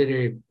you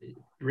consider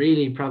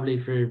really probably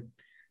for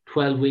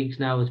 12 weeks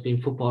now, it's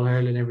been football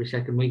hurling every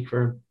second week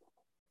for him.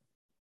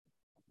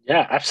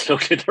 Yeah,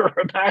 absolutely. They're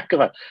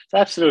remarkable. It's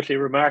absolutely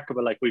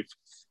remarkable. We're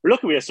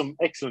lucky we have some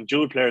excellent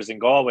dual players in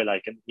Galway,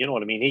 and you know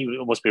what I mean? He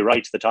must be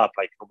right to the top,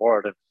 no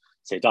more than,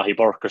 say, Dahi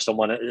Burke or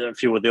someone, a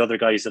few of the other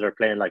guys that are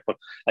playing, but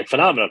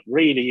phenomenal.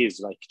 Really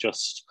is,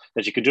 just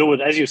that you can do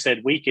it, as you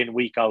said, week in,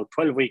 week out,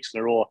 12 weeks in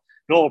a row,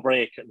 no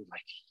break. And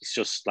he's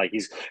just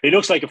he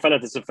looks like a fella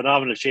that's in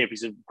phenomenal shape.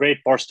 He's a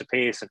great burst of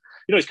pace, and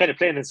he's kind of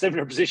playing in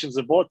similar positions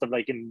in both of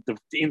them,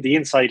 in the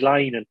inside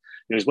line, and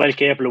he's well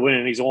capable of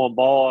winning his own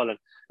ball, and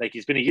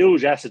he's been a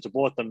huge asset to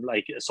both of them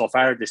so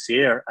far this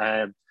year.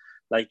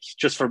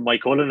 Just for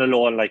Moycullen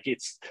alone,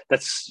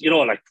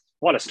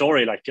 what a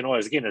story.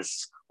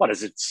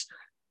 It's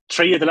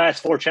 3 of the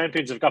last 4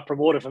 champions have got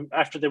promoted from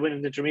after they win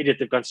an intermediate.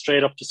 They've gone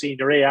straight up to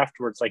Senior A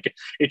afterwards.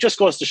 It just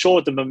goes to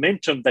show the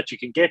momentum that you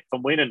can get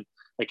from winning.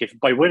 If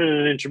by winning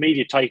an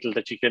intermediate title,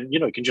 that you can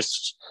be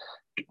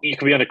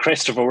on a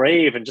crest of a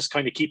wave and just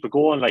kind of keep it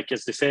going.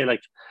 As they say,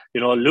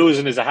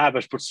 losing is a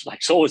habit, but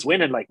so is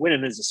winning.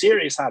 Winning is a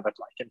serious habit.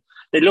 And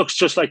it looks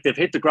just like they've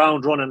hit the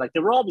ground running. They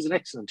were always an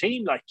excellent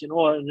team. You know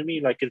what I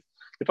mean? They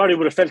probably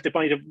would have felt they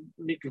might have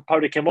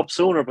probably came up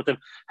sooner, but they've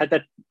had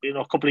that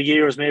couple of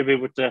years maybe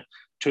with the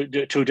two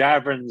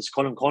Davrins,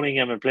 Colin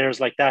Cunningham, and players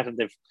like that, and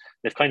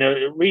they've kind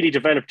of really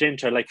developed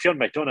into Fionn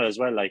McDonough as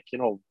well.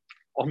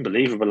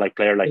 Unbelievable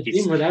player.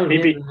 He's been without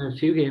him in a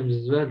few games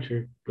as well,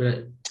 sure.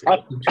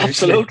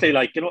 Absolutely,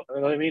 you know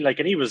what I mean.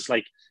 And he was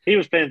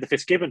playing the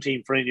Fitzgibbon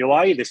team for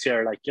NUI this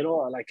year. A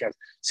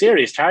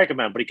serious target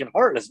man, but he can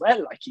hurl as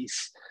well.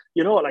 He's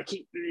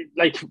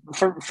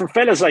for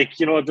fellas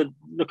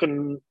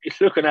looking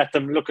at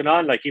them, looking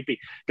on, he'd be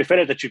the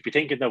fella that you'd be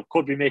thinking that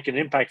could be making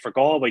an impact for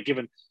Galway,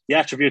 given the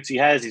attributes he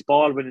has, his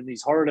ball winning,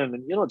 his hurling,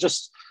 and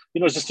just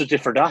a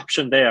different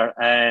option there.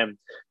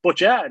 But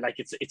yeah,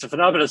 it's a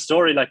phenomenal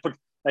story.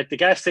 But the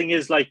gas thing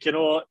is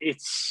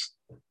it's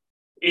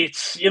they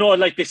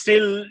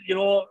still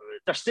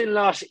they're still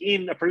not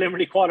in a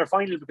preliminary quarter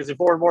final, because if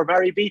Oranmore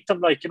Mary beat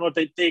them, they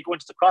go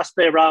into the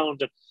crossplay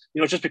round, and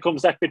it just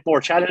becomes that bit more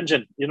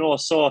challenging.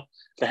 So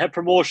they have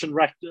promotion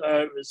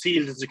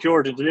sealed and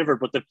secured and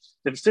delivered, but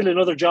they've still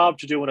another job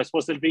to do, and I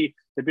suppose they'll be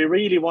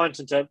really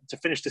wanting to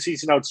finish the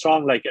season out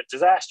strong. A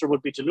disaster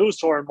would be to lose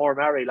to Oranmore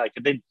Mary,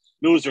 and then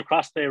lose your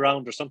crossplay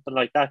round or something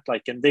like that,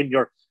 and then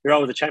you're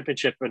out of the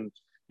championship, and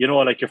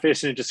like you're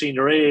facing into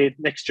Senior A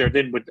next year,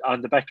 then with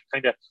on the back of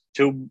kind of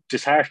two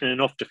disheartening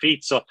enough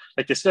defeats. So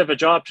like they still have a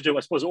job to do.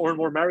 I suppose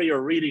Oranmore Mary are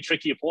a really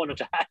tricky opponent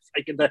to have,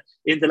 like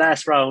in the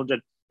last round,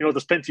 and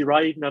there's plenty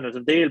riding on it,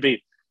 and they'll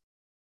be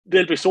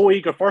so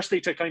eager,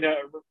 firstly, to kind of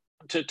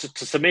to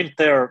cement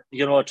their,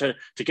 to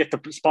get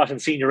the spot in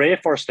Senior A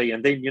firstly,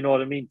 and then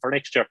for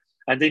next year,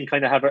 and then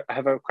kind of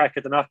have a crack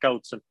at the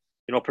knockouts. And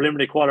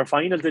preliminary quarter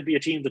final, there'd be a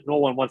team that no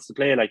one wants to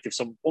play. Like there's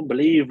some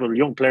unbelievable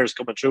young players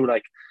coming through,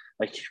 like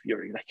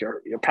your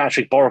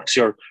Patrick Burks,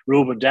 your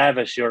Ruben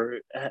Davis, your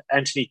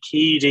Anthony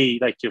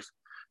Keedy, like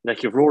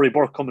you've Rory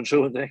Burke coming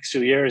through in the next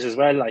 2 years as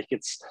well. Like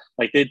it's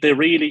like they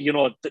really,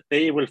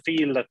 they will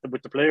feel that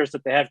with the players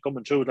that they have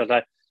coming through, that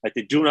like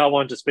they do not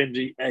want to spend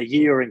a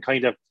year in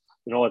kind of,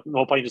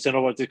 no point in saying,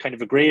 oh, it's kind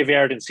of a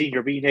graveyard in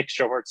Senior B next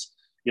year where it's,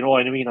 you know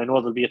what I mean? I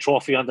know there'll be a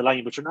trophy on the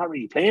line, but you're not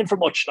really playing for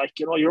much. Like,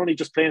 you're only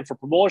just playing for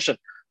promotion.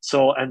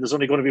 So, and there's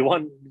only going to be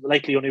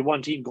likely only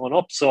one team going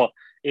up. So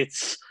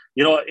it's,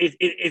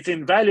 it's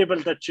invaluable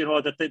that,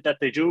 that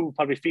they do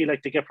probably feel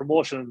like they get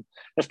promotion.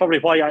 That's probably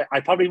why I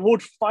probably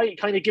would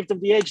kind of give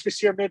them the edge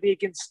this year, maybe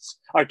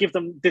or give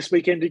them this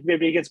weekend,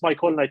 maybe against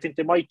Moycullen. I think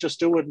they might just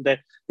do it, and they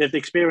have the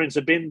experience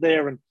of being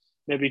there and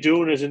maybe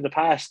doing it in the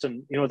past,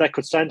 and, that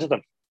could stand to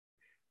them.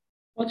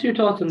 What's your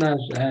thoughts on that?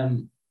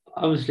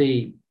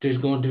 Obviously, there's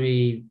going to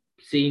be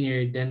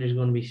senior, then there's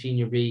going to be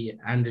Senior B,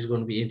 and there's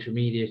going to be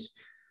intermediate.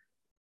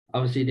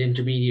 Obviously, the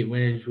intermediate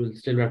winners will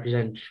still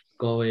represent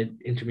Galway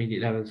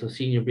intermediate level. So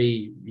Senior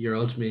B, you're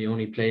ultimately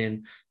only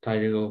playing to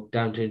either go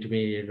down to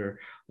intermediate or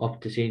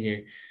up to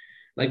senior.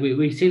 Like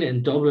we've seen it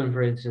in Dublin,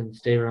 for instance,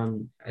 they were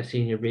on a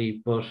Senior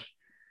B, but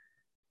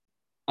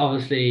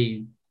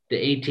obviously the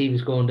 8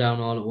 teams going down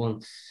all at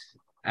once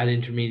at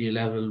intermediate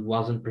level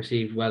wasn't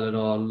perceived well at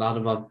all. A lot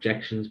of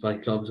objections by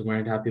clubs and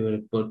weren't happy with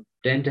it. But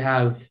then to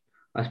have,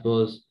 I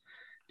suppose,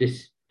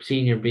 this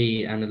Senior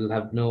B, and it'll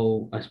have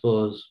no, I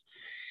suppose,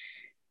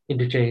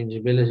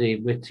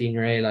 interchangeability with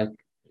Senior A. Like,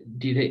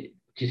 do you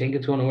think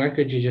it's going to work,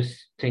 or do you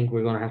just think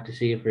we're going to have to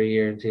see it for a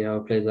year and see how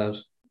it plays out?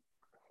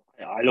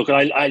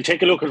 I'll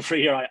take a look at it for a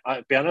year.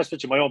 I'll be honest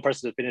with you, my own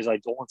personal opinion is I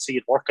don't see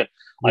it working.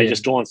 Yeah. I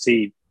just don't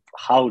see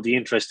how the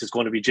interest is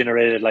going to be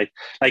generated. Like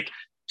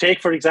take,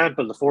 for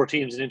example, the 4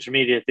 teams in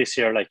intermediate this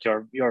year, like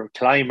your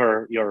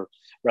Clymer, your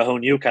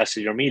Rahone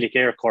Newcastle, your Meelick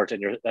Aircourt,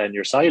 and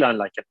your Cylon,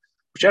 like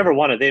whichever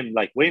one of them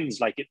like wins,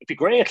 like it'd be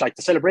great. Like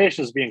the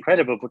celebrations would be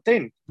incredible. But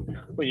then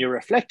when you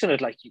reflect on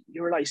it, like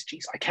you realize,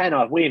 geez, I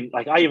cannot win.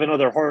 Like I have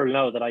another hurl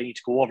now that I need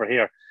to go over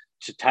here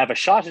to have a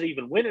shot at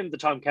even winning the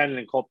Tom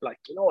Canavan Cup. Like,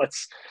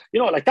 it's,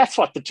 like that's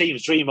what the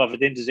teams dream of at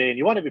the end of the day. And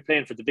you want to be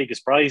playing for the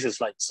biggest prizes.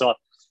 Like, so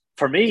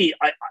for me,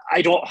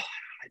 I don't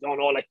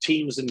know, like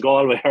teams in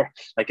Galway are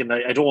like, and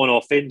I don't want to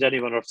offend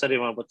anyone or upset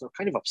anyone, but they're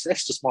kind of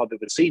obsessed a small bit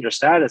with senior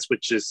status,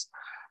 which is,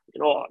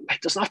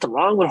 like there's nothing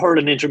wrong with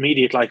hurling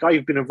intermediate. Like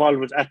I've been involved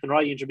with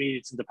Athenry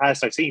intermediates in the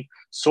past. I've seen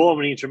so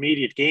many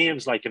intermediate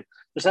games. Like, and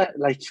there's that,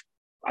 like,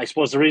 I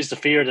suppose there is the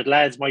fear that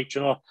lads might,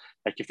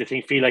 like if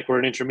they feel like we're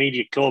an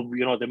intermediate club,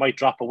 they might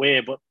drop away.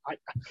 But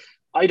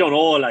I don't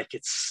know. Like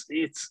it's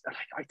like,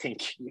 I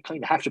think you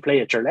kind of have to play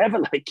at your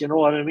level. Like, you know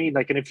what I mean?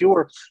 Like, and if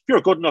you're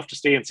good enough to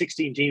stay in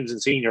 16 teams in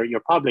senior,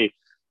 you're probably,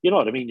 you know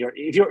what I mean?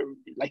 If you're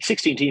like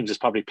 16 teams is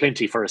probably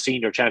plenty for a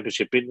senior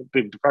championship. Being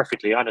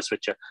perfectly honest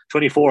with you,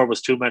 24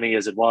 was too many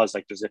as it was.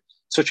 Like there's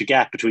such a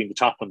gap between the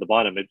top and the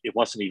bottom. It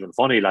wasn't even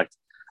funny. Like,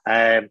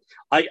 I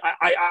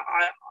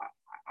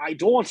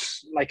don't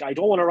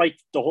want to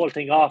write the whole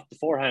thing off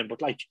beforehand,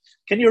 but like,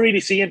 can you really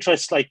see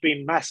interest like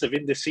being massive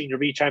in this Senior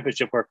B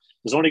championship where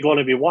there's only going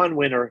to be one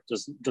winner?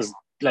 There's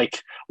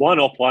like one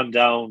up, one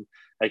down.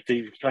 Like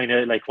the kind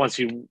of like once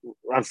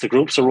the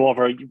groups are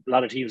over, a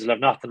lot of teams will have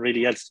nothing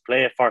really else to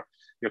play for.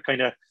 You're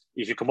kind of,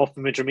 if you come up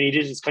from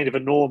intermediate, it's kind of a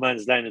no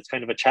man's land. It's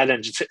kind of a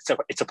challenge.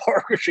 It's a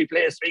purgatory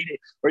place really,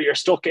 where you're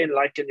stuck in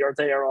like, and you're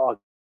there all.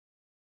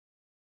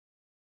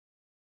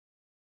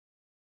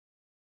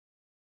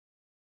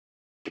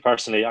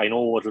 Personally, I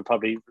know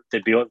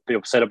they'd be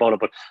upset about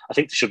it, but I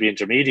think they should be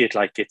intermediate.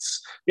 Like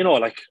it's,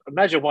 like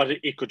imagine what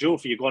it could do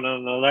for you going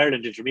on an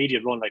Ireland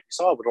intermediate run like we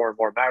saw with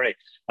Oranmore Mary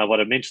and what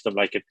it meant to them.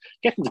 Like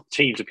getting the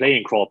team to play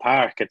in Crow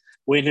Park and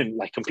winning,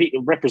 like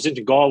competing,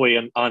 representing Galway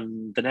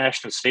on the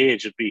national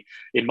stage would be,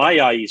 in my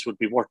eyes, would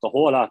be worth a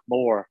whole lot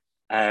more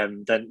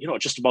than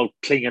just about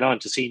clinging on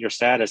to senior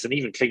status and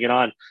even clinging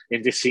on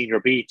in this Senior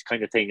B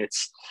kind of thing.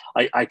 It's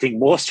I think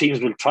most teams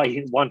will try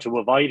and want to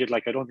avoid it.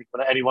 Like I don't think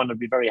anyone would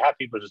be very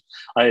happy with it.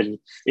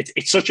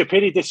 It's such a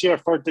pity this year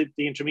for the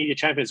intermediate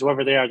champions,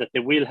 whoever they are, that they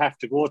will have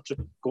to go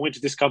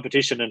into this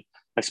competition, and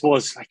I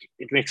suppose like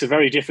it makes it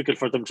very difficult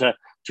for them to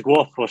go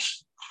up. But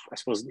I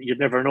suppose you'd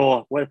never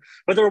know whether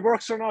it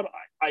works or not.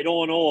 I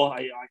don't know.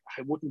 I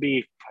wouldn't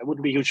be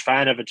a huge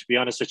fan of it, to be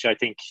honest with you. I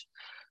think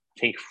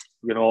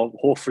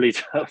hopefully,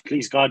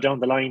 please God, down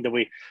the line that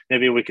we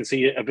can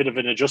see a bit of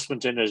an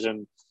adjustment in it,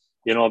 and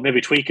maybe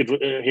tweak it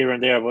here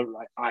and there. But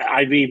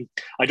I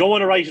don't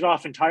want to write it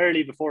off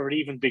entirely before it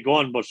even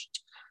begun. But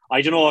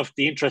I don't know if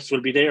the interest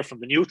will be there from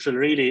the neutral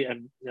really,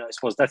 and I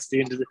suppose that's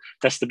the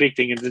big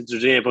thing at the end of the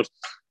day. But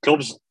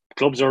clubs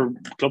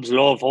clubs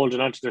love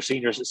holding on to their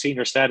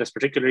senior status,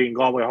 particularly in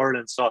Galway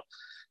hurling. So,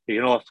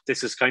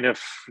 this is kind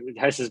of,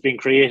 this has been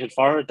created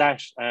for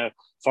that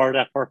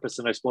purpose.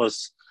 And I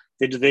suppose at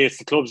the end of the day, it's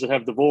the clubs that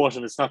have the vote,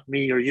 and it's not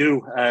me or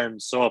you.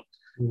 So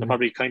they're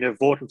probably kind of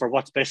voting for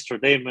what's best for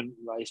them, and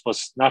I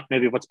suppose not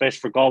maybe what's best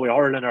for Galway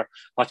hurling or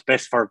what's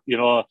best for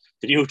the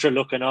neutral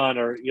looking on,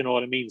 or you know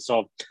what I mean.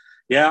 So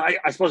yeah,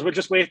 I suppose we'll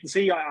just wait and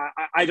see.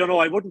 I don't know.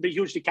 I wouldn't be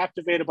hugely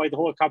captivated by the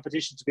whole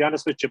competition, to be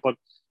honest with you. But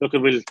look,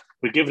 we'll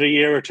give it a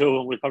year or two,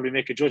 and we'll probably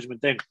make a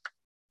judgment then.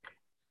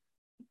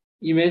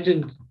 You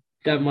mentioned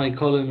that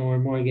Moycullen or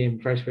Oranmore game,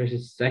 first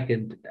versus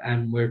second,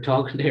 and we're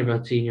talking there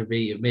about Senior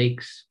B. It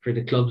makes, for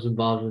the clubs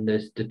involved in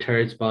this, the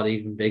third spot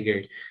even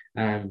bigger.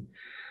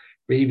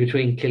 Really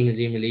between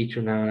Kilnadima,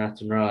 Leitrim now and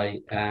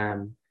Athenry.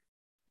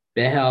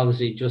 Beha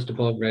obviously just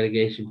above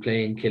relegation,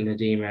 playing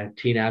Kilnadima.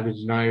 Teen Abbott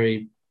and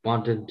Irie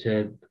wanting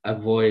to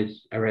avoid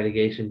a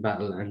relegation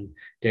battle, and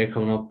they're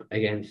coming up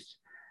against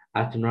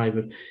Athenry.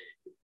 But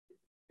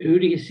who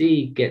do you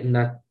see getting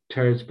that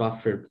third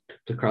spot for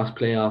the cross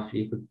playoff?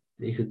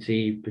 You could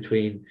see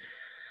between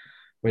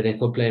where they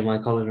could play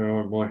Moycullen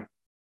or Oranmore.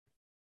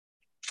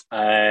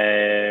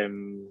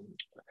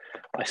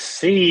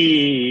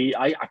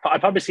 I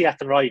probably see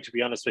Athenry, to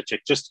be honest with you,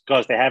 just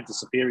because they have the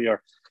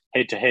superior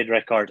head-to-head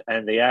record,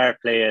 and they are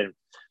playing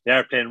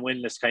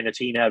winless kind of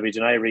Teen Abbott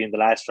and Irie in the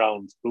last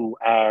round, who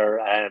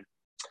are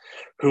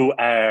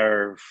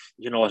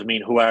you know what I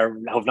mean, who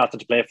have nothing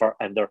to play for,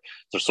 and their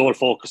sole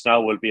focus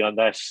now will be on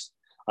that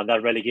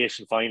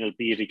relegation final,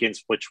 be it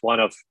against which one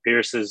of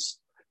Pearse's,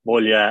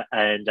 Mulla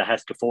and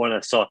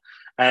Haskafona. So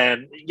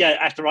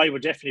Athenry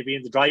would definitely be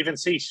in the driving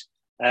seat.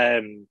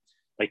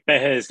 Like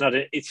Beha is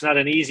it's not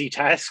an easy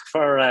task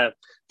for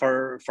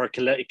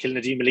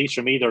Kilnadima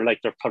Leitrim either. Like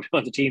they're probably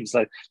one of the teams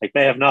like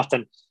they have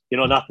nothing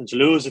to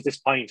lose at this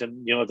point,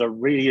 and they're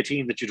really a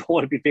team that you don't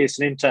want to be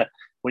facing into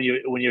when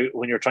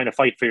you're trying to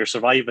fight for your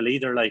survival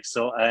either. Like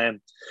so,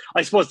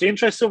 I suppose the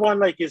interesting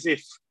one is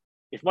if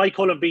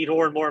Moycullen beat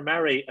Oranmore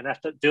Mary and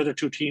after the other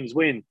two teams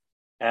win,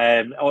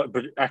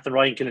 but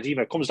Athenry and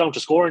Kilnadima, it comes down to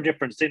scoring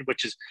difference then,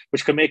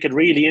 which can make it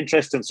really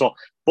interesting. So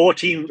both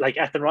teams, like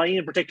Athenry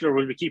in particular,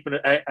 will be keeping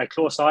a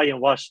close eye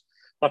on what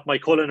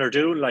Moycullen are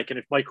doing. Like, and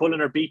if Moycullen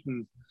are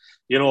beating,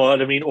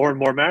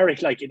 Oranmore Mary,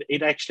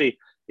 it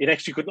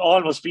actually could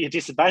almost be a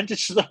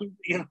disadvantage to them.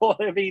 You know what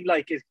I mean?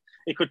 Like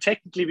it could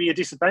technically be a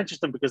disadvantage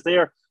to them because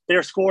their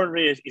scoring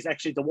rate is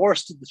actually the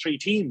worst of the three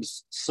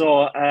teams.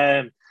 So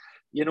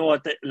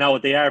now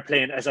they are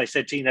playing, as I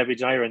said, Teen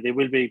Abbott and they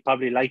will be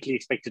probably likely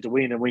expected to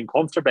win and win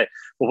comfortably.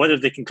 But whether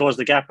they can close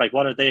the gap, like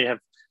what are they have?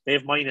 They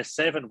have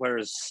 -7,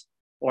 whereas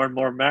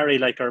Oranmore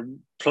Mary are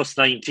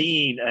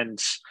 +19, and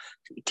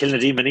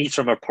Kilnadima and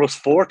Leitrim are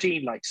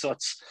 +14. So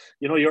it's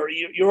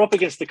you're up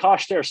against the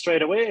cosh there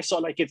straight away.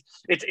 So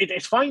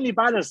it's finely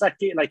balanced that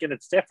game. And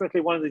it's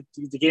definitely one of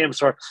the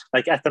games where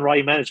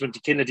Athenry management,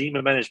 the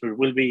Kilnadima management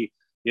will be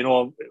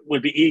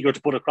eager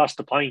to put across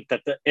the point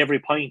that every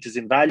point is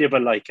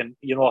invaluable. I think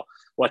it'll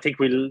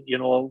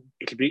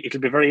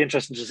be very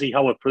interesting to see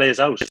how it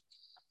plays out.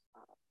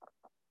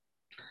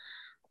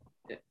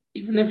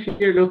 Even if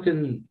you're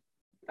looking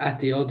at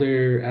the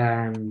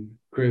other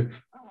group,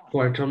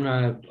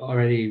 Portumna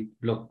already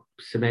look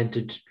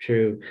cemented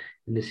through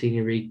in the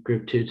Senior League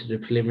Group 2 to the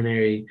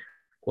preliminary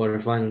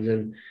quarterfinals,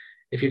 and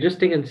if you're just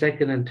thinking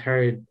second and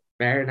third,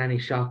 barring any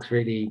shocks,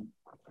 really,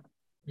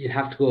 you'd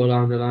have to go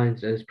along the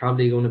lines that it's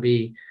probably going to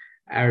be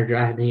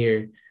Ardrahan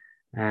here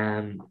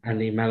and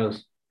Lee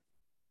Mellows.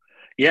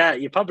 Yeah,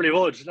 you probably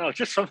would. No,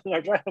 just from an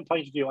Ardrahan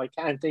point of view, I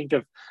can't think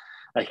of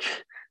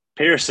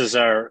Pearses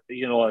are,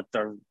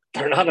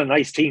 they're not a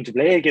nice team to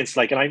play against.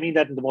 And I mean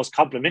that in the most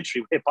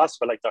complimentary way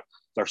possible.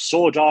 They're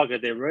so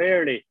dogged. They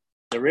rarely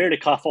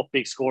cough up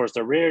big scores.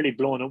 They're rarely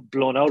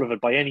blown out of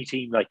it by any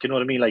team. You know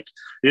what I mean?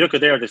 You look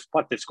at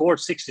they've scored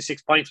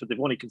 66 points, but they've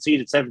only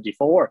conceded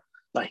 74.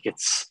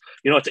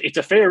 It's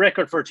a fair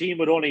record for a team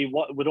with only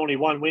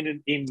one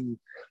win in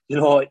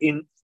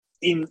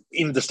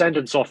the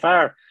standing so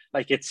far.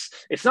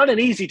 It's not an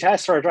easy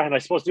task for Ardrahan. I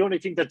suppose the only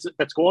thing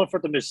that's going for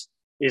them is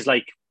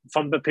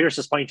from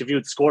Pearse's point of view,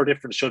 the score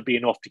difference should be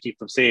enough to keep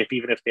them safe,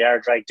 even if they are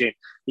dragged in.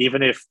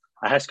 Even if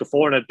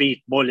Haskafona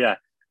beat Mulla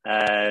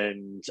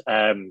and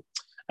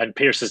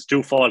Pearse's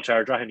do fall to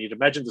Ardrahan, you'd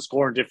imagine the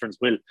scoring difference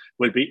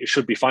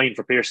should be fine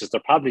for Pearse's. They're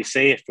probably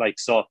safe.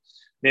 So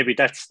maybe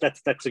that's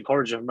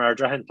encouraging from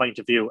Ardrahan point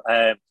of view.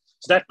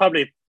 So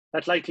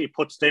that likely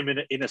puts them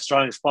in a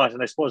strong spot.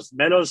 And I suppose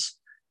Mellows,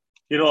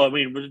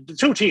 the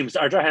two teams,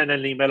 Ardrahan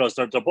and Lee Mellows,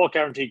 they're both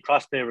guaranteed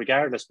crossplay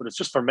regardless. But it's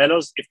just for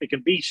Mellows, if they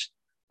can beat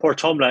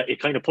Portumna,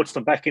 it kind of puts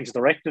them back into the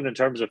reckoning in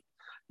terms of,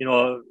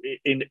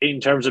 in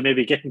terms of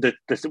maybe getting the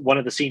one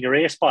of the Senior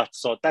A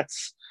spots. So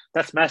that's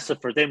massive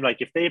for them.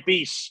 If they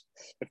beat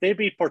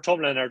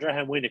Portumna and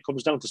Ardrahan win, it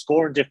comes down to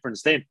scoring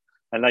difference then.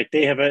 And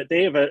they have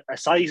a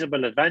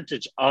sizable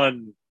advantage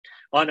on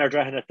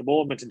Ardrahan at the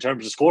moment in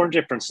terms of scoring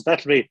difference. So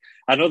that'll be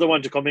another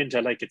one to come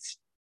into.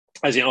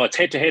 as you know, it's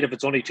head to head if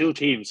it's only two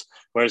teams,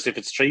 whereas if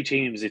it's three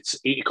teams,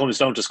 it comes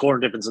down to scoring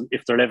difference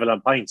if they're level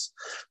on points.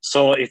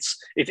 So it's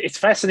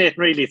fascinating,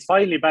 really. It's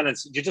finely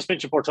balanced. You just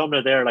mentioned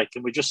Portumna there, like,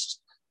 and we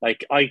just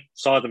like I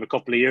saw them a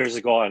couple of years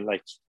ago, and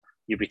like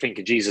you'd be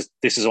thinking, Jesus,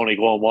 this is only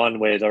going one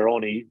way. They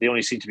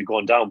only seem to be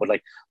going down. But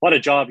like, what a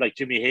job like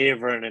Jimmy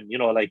Havern and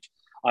like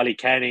Ollie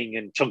Canning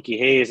and Chunky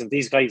Hayes and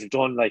these guys have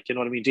done, like, you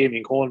know what I mean,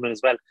 Damien Coleman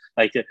as well,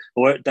 like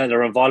that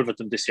are involved with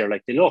them this year.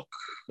 Like, they look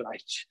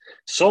like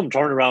some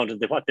turnaround, and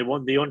they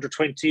won the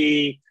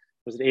under-20,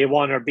 was it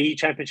A1 or B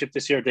championship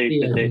this year? They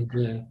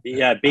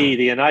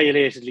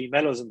annihilated Lee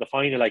Mellows in the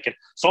final. Like, and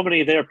so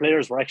many of their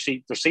players were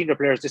actually their senior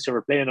players this year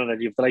were playing on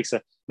it. You have the likes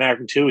of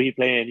Martin Toohey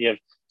playing, you have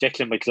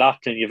Declan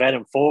McLaughlin, you have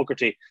Adam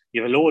Fogarty,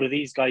 you have a load of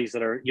these guys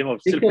that are,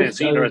 still playing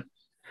senior.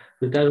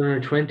 With that under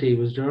 20,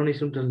 was there only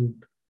something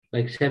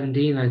like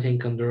 17, I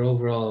think, on their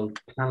overall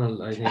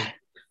panel, I think.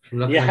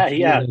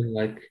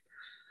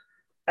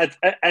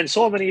 And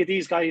so many of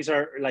these guys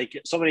are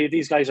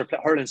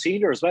hurling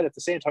senior as well at the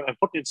same time and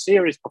putting in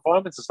serious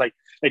performances. Like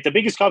the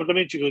biggest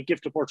compliment you could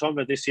give to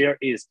Portumna this year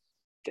is,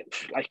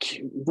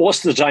 like,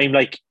 most of the time,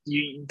 like,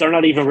 they're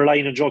not even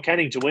relying on Joe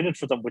Canning to win it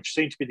for them, which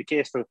seemed to be the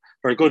case for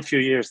a good few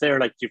years there.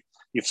 Like,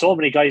 you've so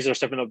many guys that are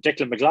stepping up.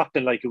 Declan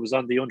McLaughlin, like, who was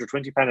on the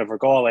under-20 panel for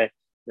Galway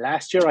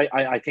last year.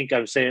 I think I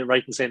was saying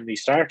right in saying he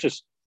started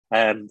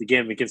the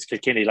game against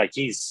Kilkenny. Like,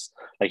 he's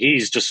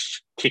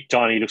just kicked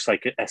on. He looks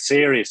like a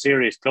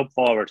serious club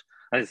forward,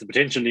 and it's the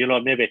potential,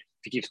 maybe if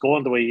he keeps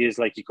going the way he is,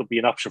 like, he could be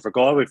an option for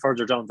Galway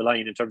further down the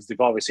line in terms of the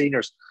Galway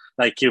seniors.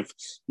 Like, you've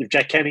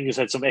Jack Canning, who's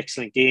had some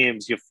excellent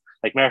games. You've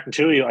like Martin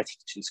Toohey, I think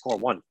he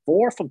scored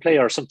 1-4 from play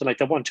or something like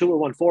that, 1-2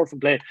 or 1-4 from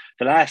play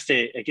the last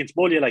day against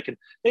Moycullen. Like, and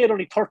they had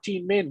only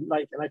 13 men,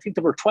 like, and I think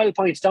they were 12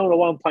 points down at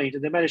one point,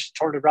 and they managed to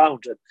turn it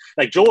around. And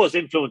like, Joe's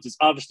influence is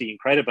obviously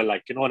incredible,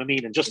 like, you know what I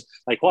mean? And just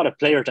like, what a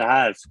player to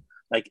have,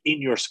 like,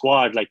 in your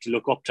squad, like, to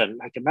look up to. And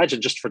like,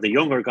 imagine just for the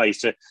younger guys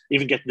to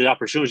even get the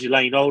opportunity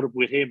line out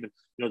with him, and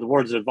the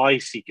words of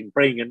advice he can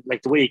bring, and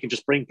like the way he can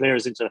just bring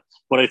players into.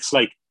 But it's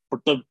like,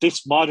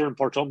 this modern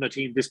Portumna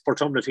team,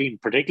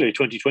 particularly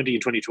 2020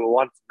 and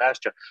 2201 from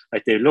last year,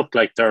 like, they look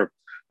like they're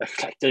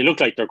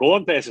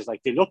going places. Like,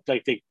 they look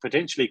like they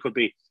potentially could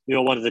be,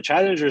 one of the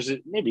challengers,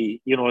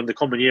 maybe, in the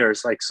coming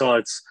years. Like, so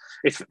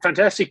it's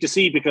fantastic to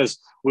see, because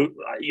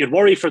you'd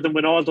worry for them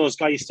when all those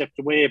guys stepped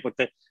away, but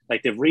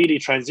they've really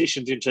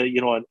transitioned into,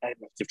 and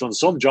they've done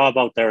some job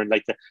out there, and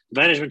like the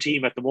management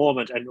team at the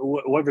moment, and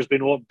whoever's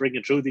been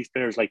bringing through these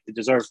players, like, they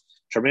deserve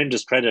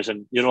tremendous credit.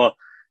 And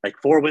like,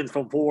 4 wins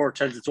from 4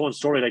 tells its own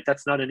story. Like,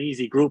 that's not an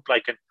easy group.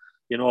 Like, and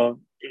it'll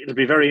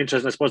be very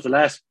interesting. I suppose the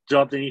last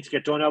job they need to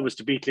get done now is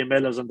to beat Lee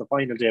Mellows on the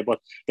final day, but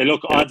they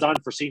look odds on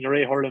for senior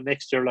A hurling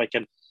next year. Like,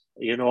 and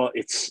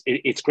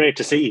it's great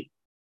to see.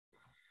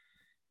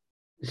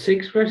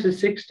 6 versus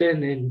 6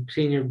 then in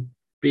senior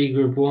B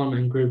Group 1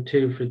 and Group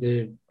 2 for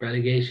the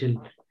relegation.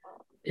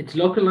 It's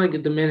looking like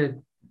at the minute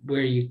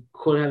where you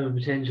could have a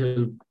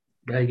potential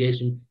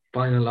relegation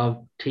final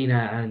of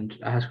Tina and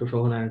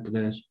Askerfona at the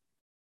minute.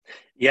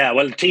 Yeah,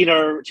 well, Tina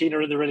are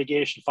in the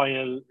relegation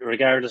final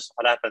regardless of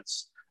what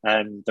happens.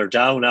 They're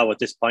down now at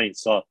this point,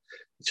 so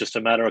it's just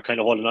a matter of kind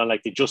of holding on.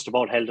 Like, they just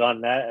about held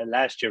on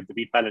last year to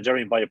beat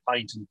Ballinderry by a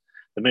point in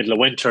the middle of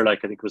winter. Like,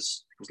 I think it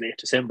was late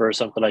December or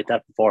something like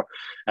that before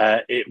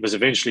it was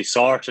eventually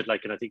sorted.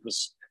 Like, and I think it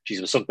was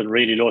something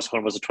really low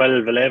scoring. Was it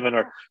 12-11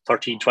 or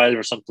 13-12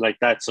 or something like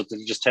that? So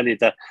they'll just tell you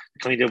the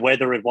kind of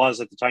weather it was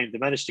at the time. They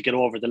managed to get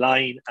over the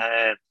line.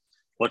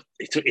 But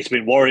it's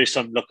been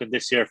worrisome looking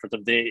this year for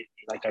them.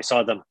 I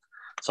saw them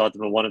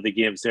in one of the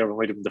games there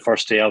when the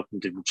first day out,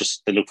 and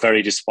they looked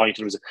very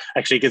disappointed. It was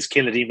actually against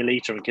Kilnadeem and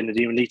Leitrim, and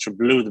Kilnadeem and Leitrim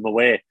blew them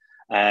away.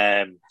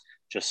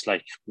 Just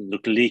like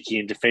looked leaky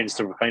in defence.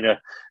 They were kind of,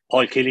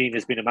 Paul Killeen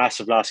has been a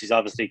massive loss. He's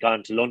obviously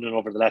gone to London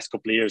over the last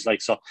couple of years.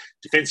 Like, so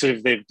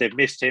defensively, they've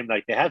missed him.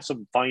 Like, they have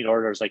some fine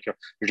hurlers, like your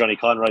Johnny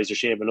Conroy's, your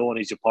Shea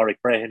Maloney's, your Pádraig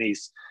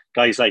Brehenny's,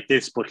 guys like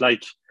this. But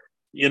like,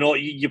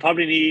 you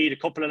probably need a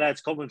couple of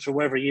lads coming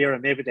through every year,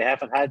 and maybe they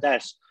haven't had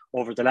that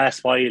over the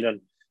last while,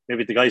 and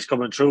maybe the guys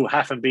coming through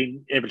haven't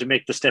been able to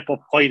make the step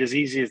up quite as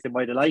easy as they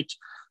might have liked.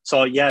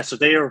 So yeah, so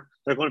they're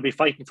going to be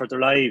fighting for their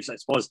lives, I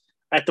suppose.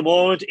 At the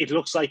moment, it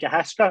looks like a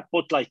Haskra,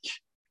 but like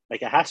a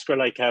Haskra,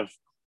 like, have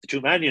the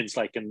two Manions,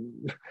 like,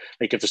 and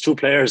like, if there's two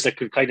players that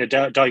could kind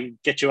of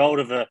get you out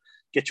of a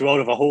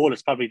hole,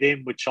 it's probably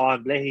them with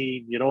Sean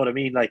Blehy. You know what I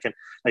mean? Like, and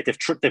like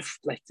they've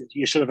like,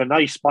 you should have a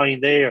nice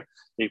spine there.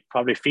 They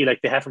probably feel like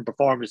they haven't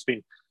performed. It's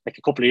been like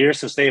a couple of years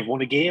since they've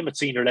won a game at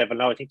senior level.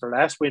 Now I think their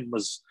last win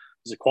was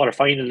a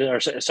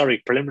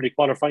preliminary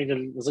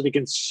quarterfinal. Was it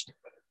against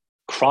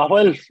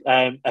Cromwell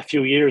a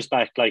few years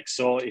back? Like,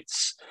 so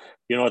it's,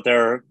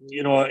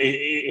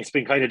 it's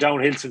been kind of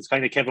downhill since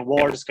kind of Kevin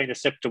Ward has kind of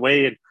stepped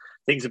away, and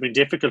things have been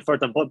difficult for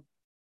them. But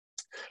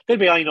they'll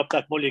be eyeing up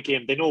that Mully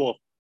game. They know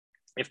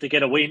if they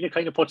get a win, it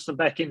kind of puts them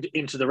back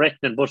into the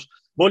reckoning. But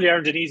Mully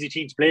aren't an easy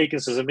team to play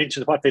against, as I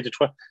mentioned. What they did,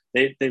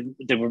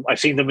 they were. I've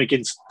seen them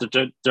against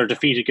their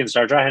defeat against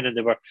Ardrahan, and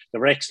they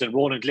were excellent.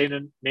 Ronan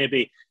Glennon,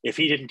 maybe if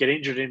he didn't get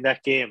injured in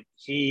that game,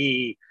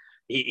 he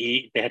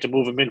they had to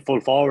move him in full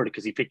forward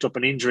because he picked up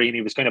an injury and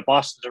he was kind of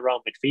bossing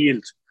around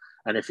midfield.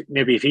 And if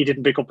he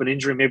didn't pick up an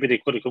injury, maybe they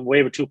could have come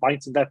away with 2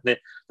 points in that. They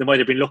might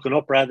have been looking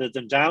up rather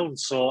than down.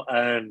 So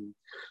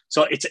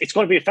it's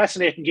going to be a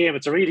fascinating game.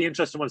 It's a really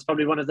interesting one. It's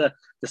probably one of the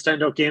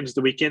standout games of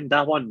the weekend.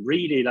 That one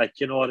really, like,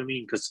 you know what I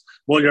mean? Because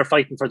while you're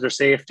fighting for their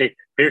safety,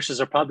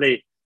 Pierces are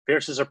probably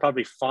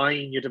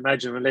fine, you'd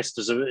imagine, unless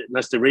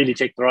they really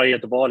take their eye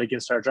at the ball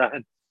against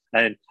Ardrahan,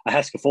 and a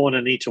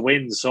Haskafona need to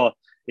win. So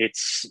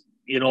it's,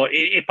 you know,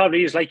 it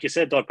probably is, like you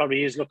said, though, it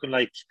probably is looking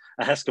like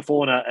a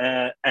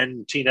Haskafona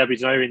and Teen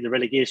Aberdeen in the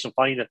relegation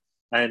final.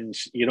 And,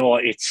 you know,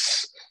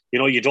 it's, you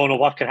know, you don't know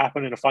what can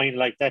happen in a final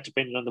like that,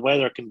 depending on the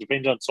weather. It can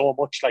depend on so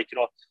much, like, you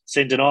know,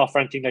 sending off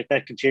or anything like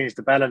that can change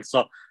the balance.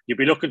 So you'll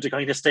be looking to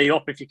kind of stay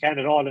up if you can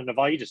at all and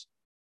avoid it.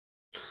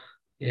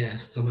 Yeah,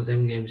 some of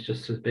them games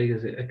just as big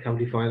as a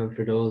county final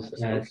for those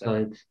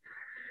sides.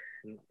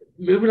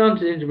 Moving on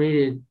to the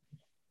intermediate,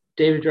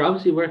 David, you're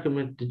obviously working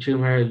with the Tuam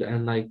Herald,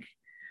 and, like,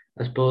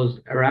 I suppose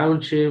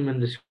around Tuam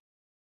and the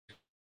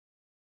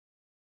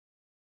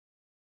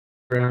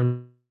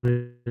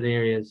surrounding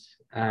areas,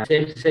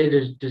 safe to say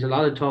there's a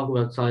lot of talk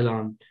about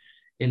Ceylon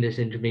in this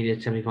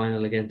intermediate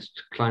semi-final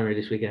against Clymer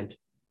this weekend.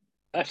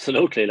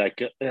 Absolutely,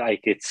 like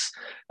it's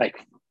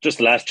like just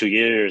the last 2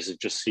 years,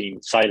 it just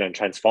seemed Ceylon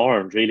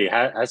transformed, really,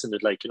 hasn't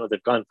it? Like, you know,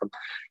 they've gone from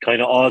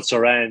kind of odds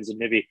Sorans and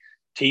maybe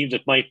teams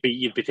that might be,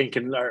 you'd be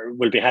thinking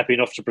will be happy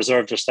enough to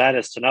preserve their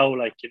status, to now,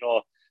 like, you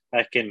know,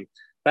 back in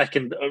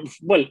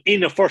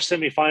in a first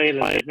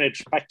semi-final, they've made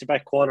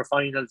back-to-back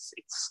quarterfinals.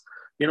 It's,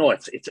 you know,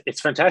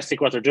 it's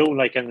fantastic what they're doing,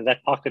 like, in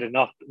that pocket of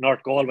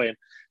North Galway. And,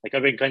 like,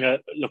 I've been kind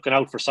of looking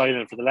out for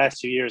Ceylon for the last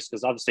 2 years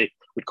because obviously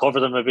we'd cover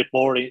them a bit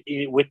more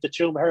with the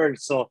Tuam Herald,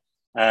 so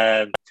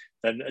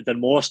than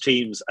most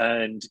teams.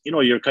 And, you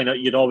know,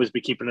 you'd always be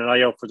keeping an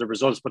eye out for the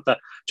results, but they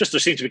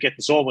seem to be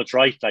getting so much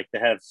right. Like, they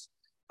have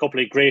a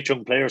couple of great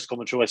young players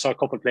coming through. I saw a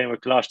couple playing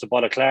with Colosh to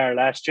Balaclar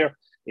last year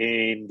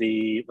in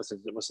the was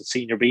it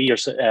senior B or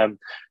it's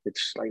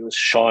like, it was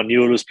Sean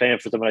Newell was playing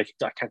for them. I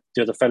can't,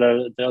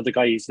 the other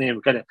guy, his name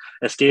kind of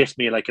escapes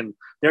me. Like, and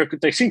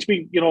they seem to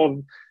be, you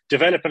know,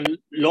 developing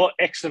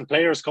excellent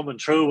players coming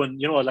through.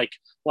 And, you know, like,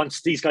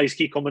 once these guys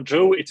keep coming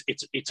through,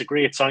 it's a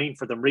great sign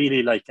for them,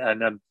 really. Like,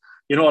 and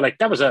you know, like,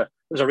 it was a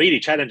really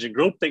challenging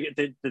group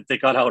they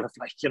got out of.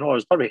 Like, you know, it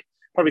was probably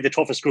the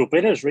toughest group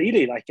in it,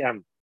 really. Like,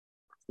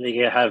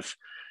 you have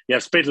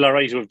Spittle, all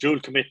right, who have dual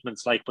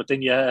commitments, like, but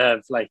then you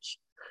have, like,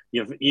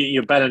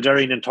 you've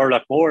Ballinderreen and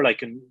Turlockmore,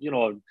 like, and, you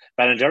know,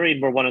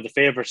 Ballinderreen were one of the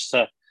favourites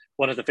to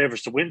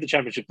win the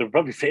championship. They were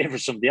probably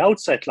favourites from the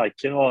outset,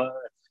 like, you know,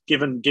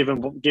 given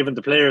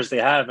the players they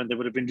have, and they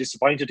would have been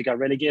disappointed to get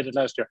relegated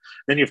last year.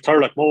 Then you have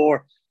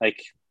Turlockmore,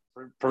 like,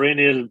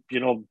 perennial, you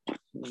know,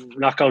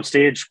 knockout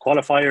stage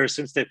qualifiers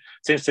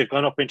since they've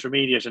gone up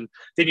intermediate. And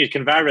then you had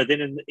Kinvara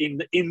then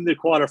in the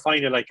quarter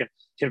final, like,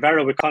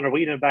 Kinvara with Conor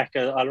Whelan back,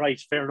 all right,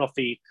 fair enough,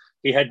 he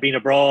had been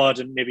abroad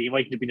and maybe he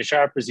mightn't have been as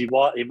sharp as he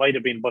might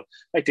have been, but,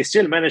 like, they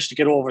still managed to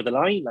get over the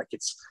line. Like,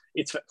 it's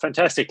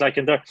fantastic. Like,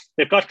 and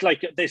they've got,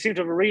 like, they seem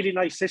to have a really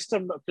nice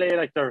system of play.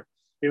 Like,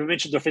 we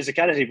mentioned their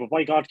physicality, but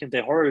by God, can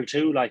they hurl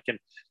too? Like, and,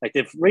 like,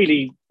 they've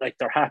really, like,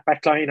 their half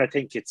back line, I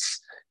think it's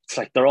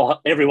like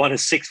everyone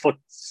is 6 foot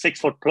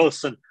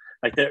plus, and,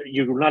 like,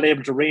 you're not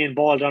able to rain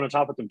ball down on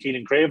top of them.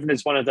 Keelan Craven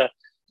is one of the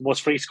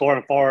most free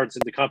scoring forwards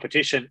in the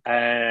competition.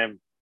 And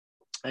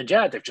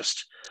yeah, they've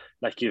just,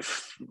 like,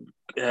 you've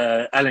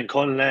Alan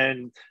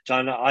Cunliffe,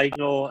 John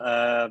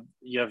Igno,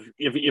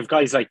 you've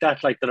guys like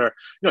that, like, that are,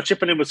 you know,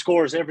 chipping in with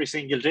scores every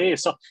single day.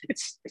 So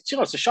it's you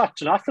know, it's a shot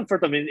to nothing for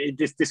them in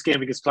this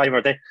game against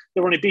Clymer. They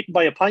were only beaten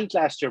by a point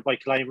last year by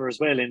Clymer as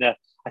well, in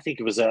I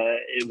think it was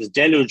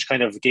deluge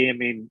kind of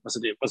game in,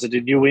 was it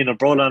in New Inn or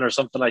Brolan or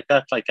something like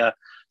that, like,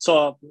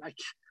 so, like,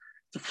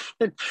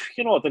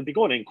 you know, they'll be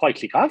going in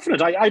quietly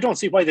confident. I don't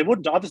see why they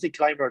wouldn't. Obviously,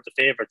 Clymer are the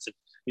favourites, and,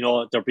 you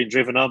know, they're being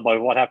driven on by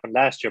what happened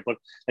last year. But,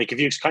 like, if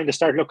you kind of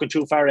start looking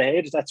too far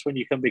ahead, that's when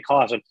you can be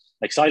caught. And,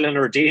 like, Ceylon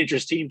are a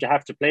dangerous team to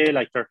have to play.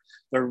 Like,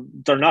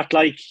 they're not,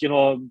 like, you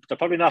know, they're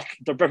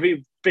probably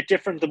a bit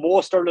different than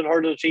most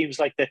hurling teams.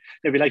 Like, they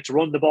maybe like to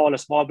run the ball a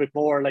small bit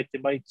more. Like, they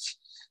might,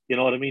 you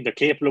know what I mean, they're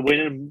capable of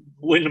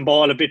winning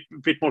ball a bit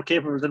more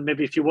capable than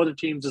maybe a few other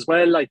teams as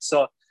well. Like,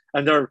 so.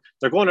 And they're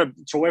going to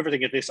throw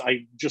everything at this.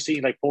 I just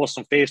seen, like, posts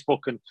on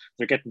Facebook, and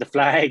they're getting the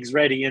flags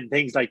ready and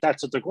things like that.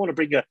 So they're going to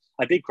bring a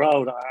big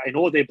crowd. I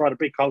know they brought a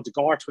big crowd to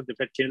Gort when they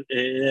played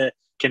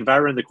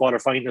Kinvara in the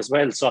quarterfinal as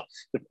well. So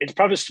it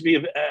promised to be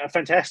a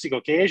fantastic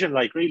occasion,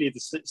 like, really, the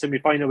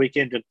semi-final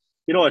weekend. And,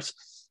 you know,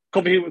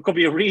 could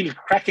be a real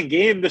cracking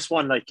game, this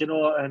one, like, you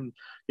know. And,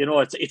 you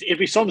know, it'd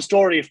be some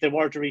story if they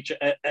were to reach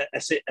a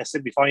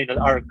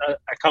semi-final, or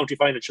a county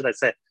final, should I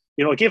say.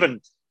 You know,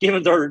 given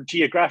their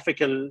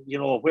geographical, you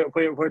know,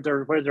 where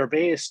they're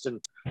based, and,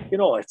 you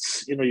know,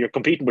 it's, you know, you're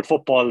competing with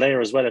football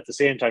there as well at the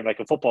same time. Like,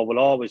 football will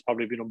always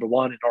probably be number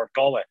one in North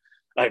Galway.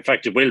 In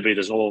fact, it will be.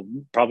 There's no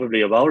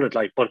probably about it.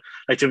 Like, but,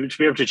 like, to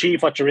be able to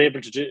achieve what they're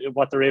able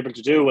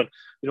to do, and,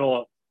 you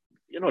know,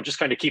 just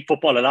kind of keep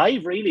football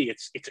alive. Really,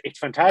 it's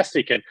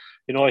fantastic, and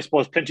I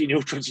suppose plenty of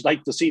neutrals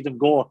like to see them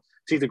go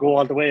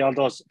all the way.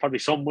 Although probably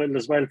some will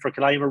as well for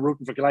Climber,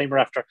 rooting for Climber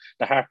after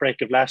the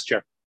heartbreak of last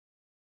year.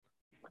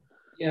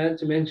 Yeah,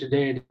 as you mentioned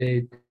there,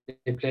 they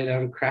played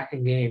out a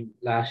cracking game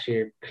last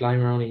year.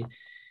 Climber only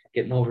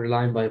getting over the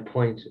line by a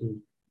point,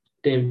 and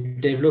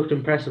they've looked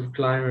impressive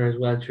Climber as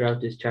well throughout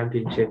this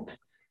championship.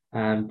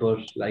 But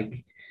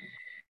like,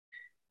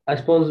 I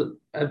suppose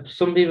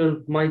some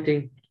people might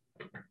think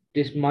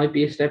this might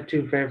be a step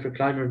too far for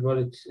Climber, but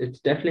it's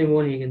definitely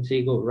one you can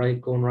see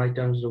going right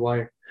down to the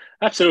wire.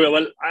 Absolutely.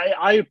 Well,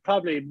 I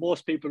probably,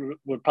 most people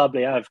would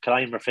probably have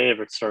Climber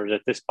favourites for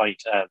at this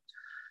point.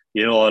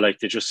 Like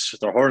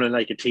they're hurling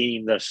like a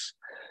team that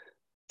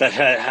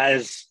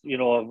has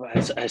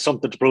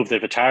something to prove. They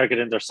have a target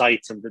in their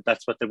sights, and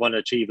that's what they want to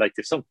achieve. Like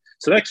there's some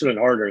excellent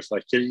hurlers.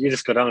 Like you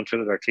just go down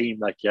through their team.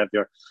 Like you have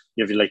your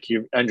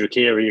Andrew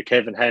Carey, your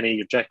Kevin Henney,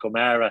 your Jack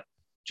O'Mara,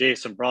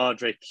 Jason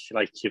Broderick.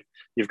 Like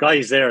you've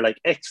guys there, like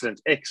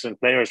excellent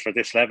players for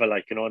this level.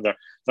 Like and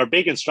they're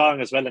big and strong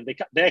as well, and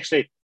they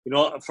actually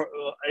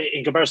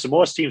in comparison to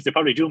most teams, they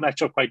probably do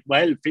match up quite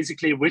well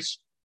physically with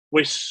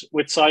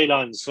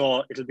Cylon.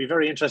 So it'll be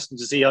very interesting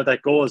to see how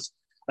that goes.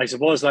 I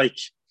suppose like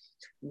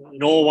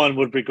no one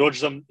would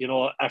begrudge them,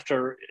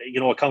 after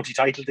a county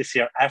title this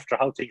year, after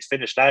how things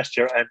finished last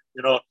year, and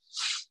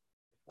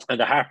and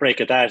the heartbreak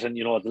of that, and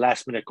the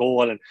last minute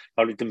goal, and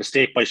probably the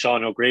mistake by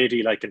Sean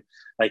O'Grady.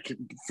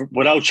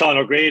 Without Sean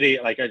O'Grady,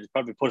 like I'd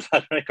probably put it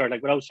on record,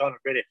 like without Sean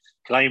O'Grady,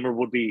 Climber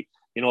would be,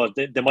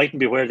 they mightn't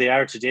be where they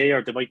are today,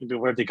 or they mightn't be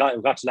where they got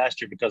to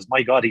last year, because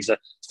my God, he's a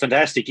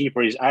fantastic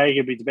keeper. He's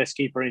arguably the best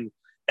keeper in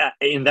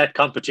that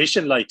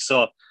competition.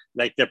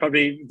 Like they're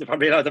probably a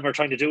lot of them are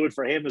trying to do it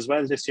for him as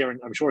well this year,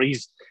 and I'm sure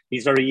he's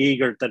very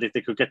eager that if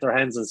they could get their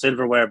hands on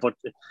silverware. But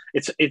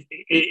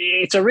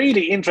it's a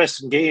really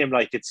interesting game.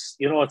 Like it's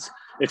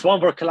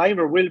one where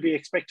Climber will be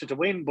expected to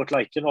win, but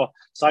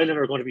Silent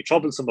are going to be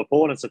troublesome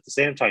opponents at the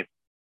same time.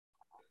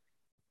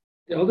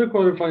 The other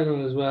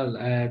quarterfinal as well,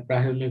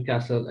 Brahil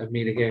Newcastle and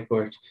Meath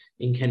Airport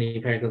in Kenny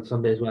Park on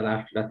Sunday as well.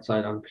 After that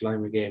side on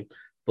Climber game,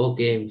 both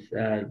games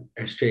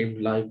are streamed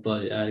live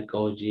by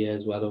GoG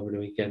as well over the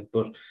weekend.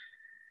 But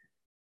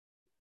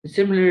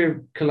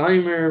similar,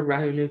 Climber,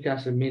 Rahul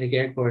Newcastle, Meath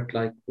Airport,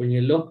 like when you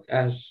look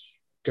at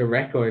the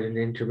record in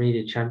the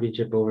intermediate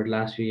championship over the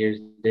last few years,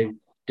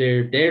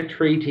 they're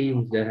three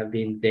teams that have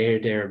been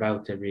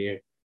thereabouts every year.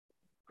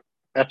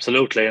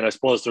 Absolutely, and I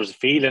suppose there's a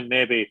feeling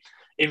maybe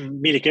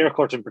in Meath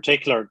Airport in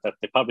particular that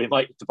they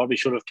probably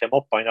should have come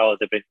up by now.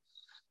 They've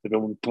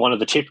been one of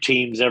the tip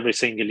teams every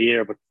single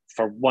year, but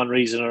for one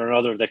reason or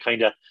another, they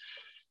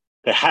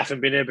haven't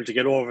been able to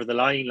get over the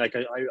line. Like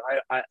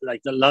I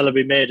like a lot of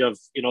be made of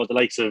the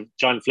likes of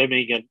John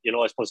Fleming, and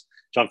I suppose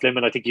John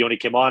Fleming, I think he only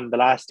came on the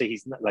last day.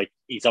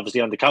 He's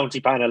obviously on the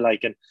county panel,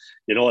 and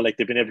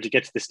they've been able to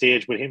get to the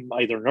stage with him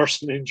either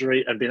nursing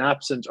injury and been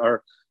absent,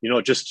 or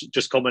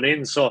just coming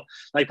in. So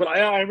but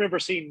I remember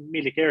seeing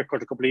Meath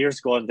Airport a couple of years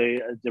ago, and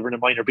they were in a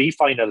minor B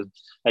final.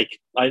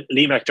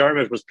 Lee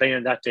McDermott was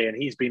playing that day, and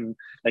he's been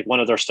like one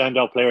of their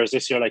standout players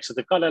this year. So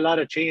they've got a lot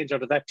of change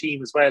out of that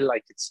team as well.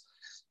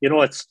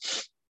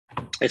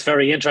 It's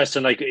very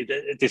interesting, like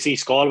this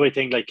East Galway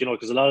thing,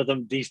 because a lot of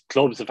them, these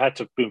clubs have had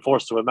to been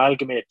forced to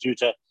amalgamate due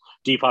to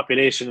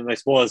depopulation, and I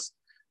suppose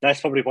that's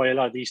probably why a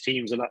lot of these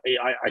teams, and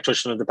I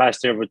touched on in the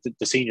past there with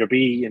the senior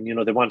B, and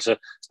they want as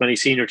many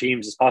senior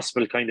teams as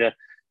possible, kind of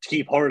to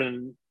keep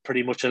hurling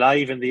pretty much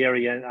alive in the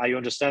area, and I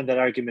understand that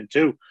argument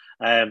too.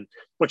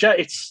 But yeah,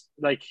 it's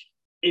like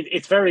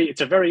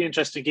it's a very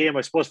interesting game,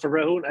 I suppose, for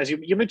Rahun. As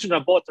you mentioned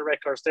on both the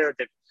records there,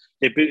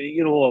 they've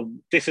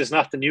been, this is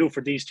not the new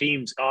for these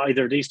teams.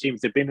 Either these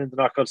teams, they've been in the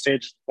knockout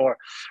stages before.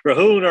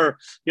 Rahun are,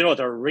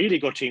 they're a really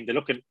good team. They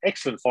look in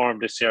excellent form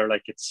this year.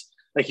 It's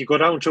like you go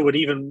down through it,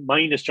 even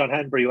minus John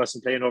Hanbury, who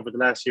wasn't playing over the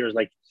last years.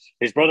 Like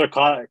his brother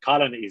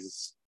Colin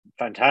is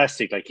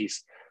fantastic. Like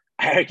he's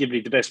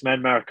arguably the best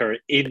man marker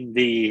in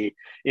the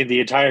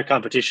entire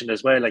competition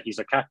as well. Like he's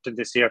a captain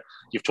this year.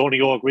 You've Tony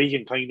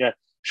O'Gregan kind of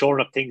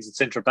shoring up things at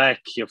centre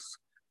back. You've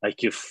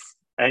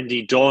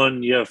Andy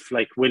Dunn, you've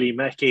Willie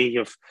Mackey,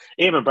 you've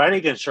Eamon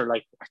Brannigan. Sure,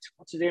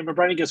 what did Eamon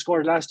Brannigan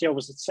score last year?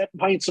 Was it 7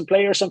 points in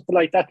play or something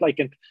like that?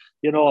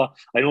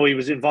 I know he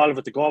was involved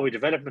with the Galway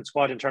development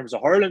squad in terms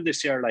of hurling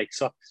this year.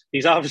 So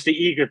he's obviously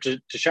eager to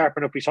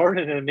sharpen up his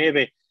hurling, and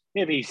maybe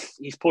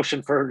he's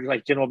pushing for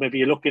maybe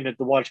you're looking at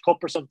the Walsh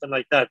Cup or something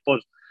like that.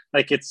 But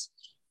it's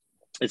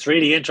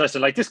really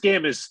interesting. This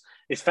game is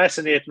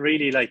fascinating.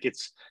 Really,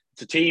 it's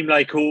a team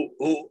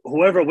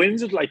whoever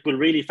wins it will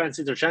really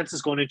fancy their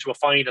chances going into a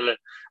final,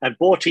 and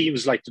both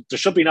teams there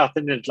should be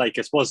nothing in it. I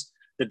suppose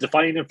the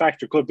defining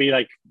factor could be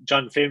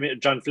John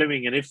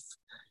Fleming, and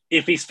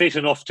if he's fit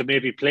enough to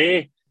maybe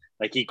play,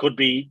 he could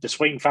be the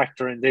swing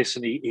factor in this,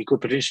 and he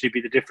could potentially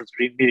be the difference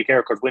between Meath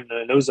Airport winning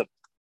and losing.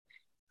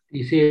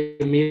 You see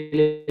a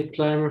Meath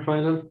Climber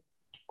final?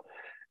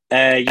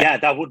 Yeah,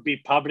 that would be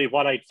probably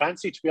what I'd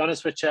fancy, to be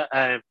honest with you.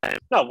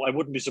 No, I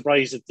wouldn't be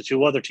surprised at the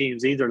two other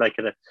teams either,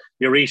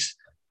 your East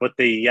but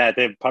they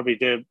probably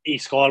the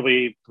East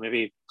Galway,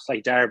 maybe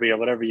slight derby or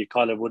whatever you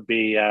call it, would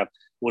be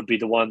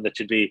the one that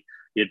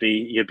you'd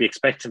be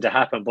expecting to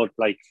happen. But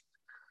like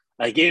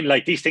again,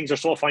 like these things are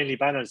so finely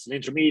balanced. And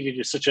intermediate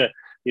is such a,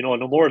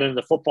 no more than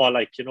the football,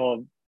 like,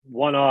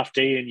 one off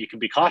day and you can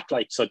be caught.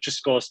 Like, so it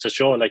just goes to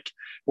show, like,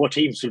 what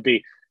teams will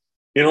be,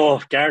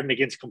 guarding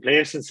against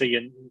complacency.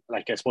 And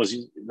like, I suppose,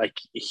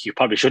 you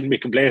probably shouldn't be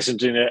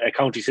complacent in a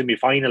county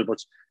semi-final, but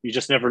you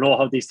just never know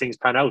how these things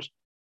pan out.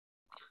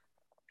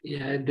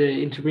 Yeah, the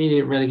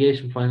intermediate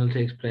relegation final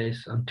takes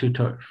place on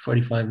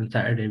 2:45 on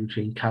Saturday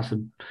between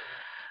Castlegare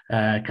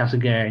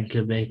and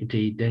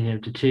Kilbacety. Then you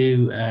have the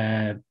two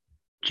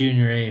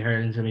Junior A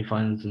hurling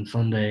semi-finals on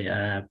Sunday.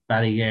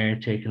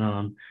 Ballygare taking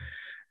on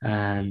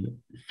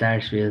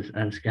Sarsfields,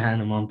 and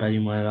Scahanna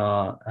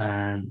Montbellion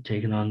and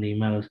taking on the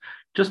Mellows.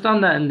 Just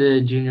on that in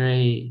the Junior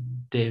A,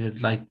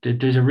 David, like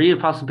there's a real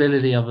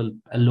possibility of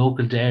a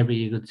local derby,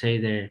 you could say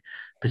there,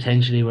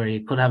 potentially, where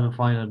you could have a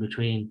final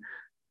between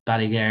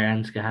Ballygare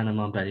and Scahanna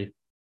Montbellion.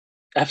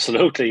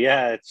 Absolutely,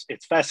 yeah.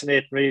 It's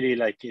fascinating, really.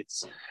 Like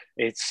it's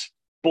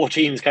both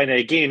teams kind of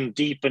again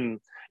deep in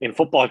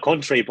football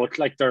country, but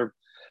like they're,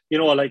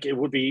 like it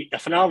would be a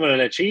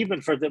phenomenal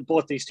achievement for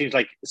both these teams.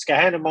 Like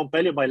Scahanna and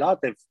Montbellion, my lad,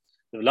 they've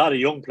a lot of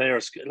young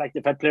players. Like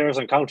they've had players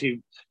on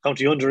county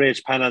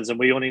underage panels, and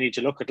we only need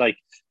to look at like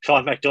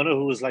Sean McDonough,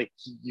 who was like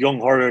young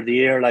hurler of the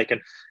year. Like,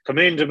 and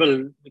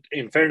commendable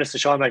in fairness to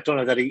Sean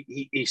McDonough that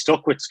he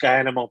stuck with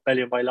Scahanna and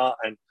Montbellion by lot,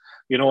 and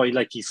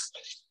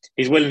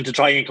he's willing to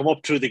try and come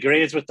up through the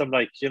grades with them.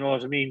 Like, you know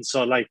what I mean?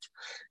 So like,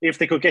 if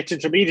they could get to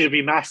intermediate, it'd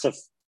be massive.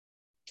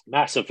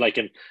 Like,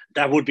 and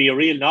that would be a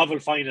real novel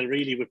final,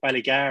 really, with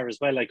Ballygare as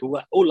well. Like,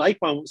 like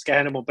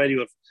Scahanna and Montbellion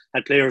have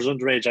had players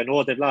underage. I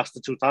know they've lost the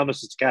two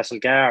Thomases to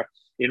Castlegare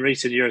in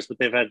recent years, but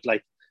they've had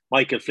like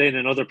Michael Flynn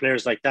and other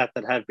players like that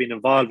have been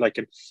involved. Like,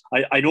 and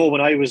I know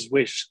when I was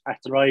with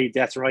Athenry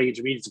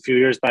Intermediates a few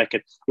years back,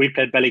 and we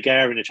played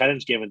Ballygare in a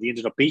challenge game, and they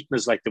ended up beating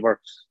us. Like, they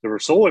were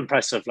so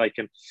impressive. Like,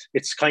 and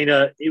it's kind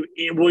of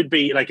it would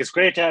be like, it's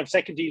great to have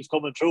second teams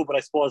coming through, but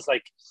I suppose,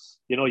 like,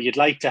 you'd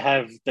like to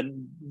have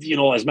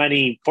as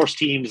many first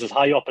teams as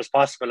high up as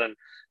possible. And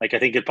like, I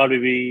think it'd probably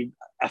be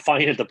a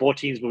final that both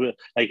teams would,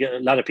 like, a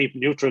lot of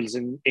people neutrals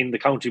in the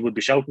county would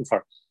be shouting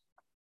for.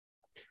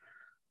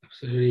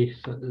 Absolutely.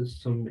 So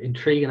there's some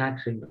intriguing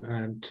action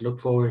to look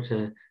forward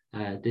to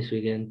this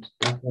weekend.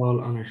 That's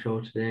all on our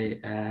show today.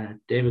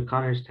 David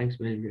Connors, thanks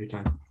a million for your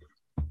time.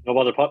 No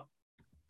bother, Pat.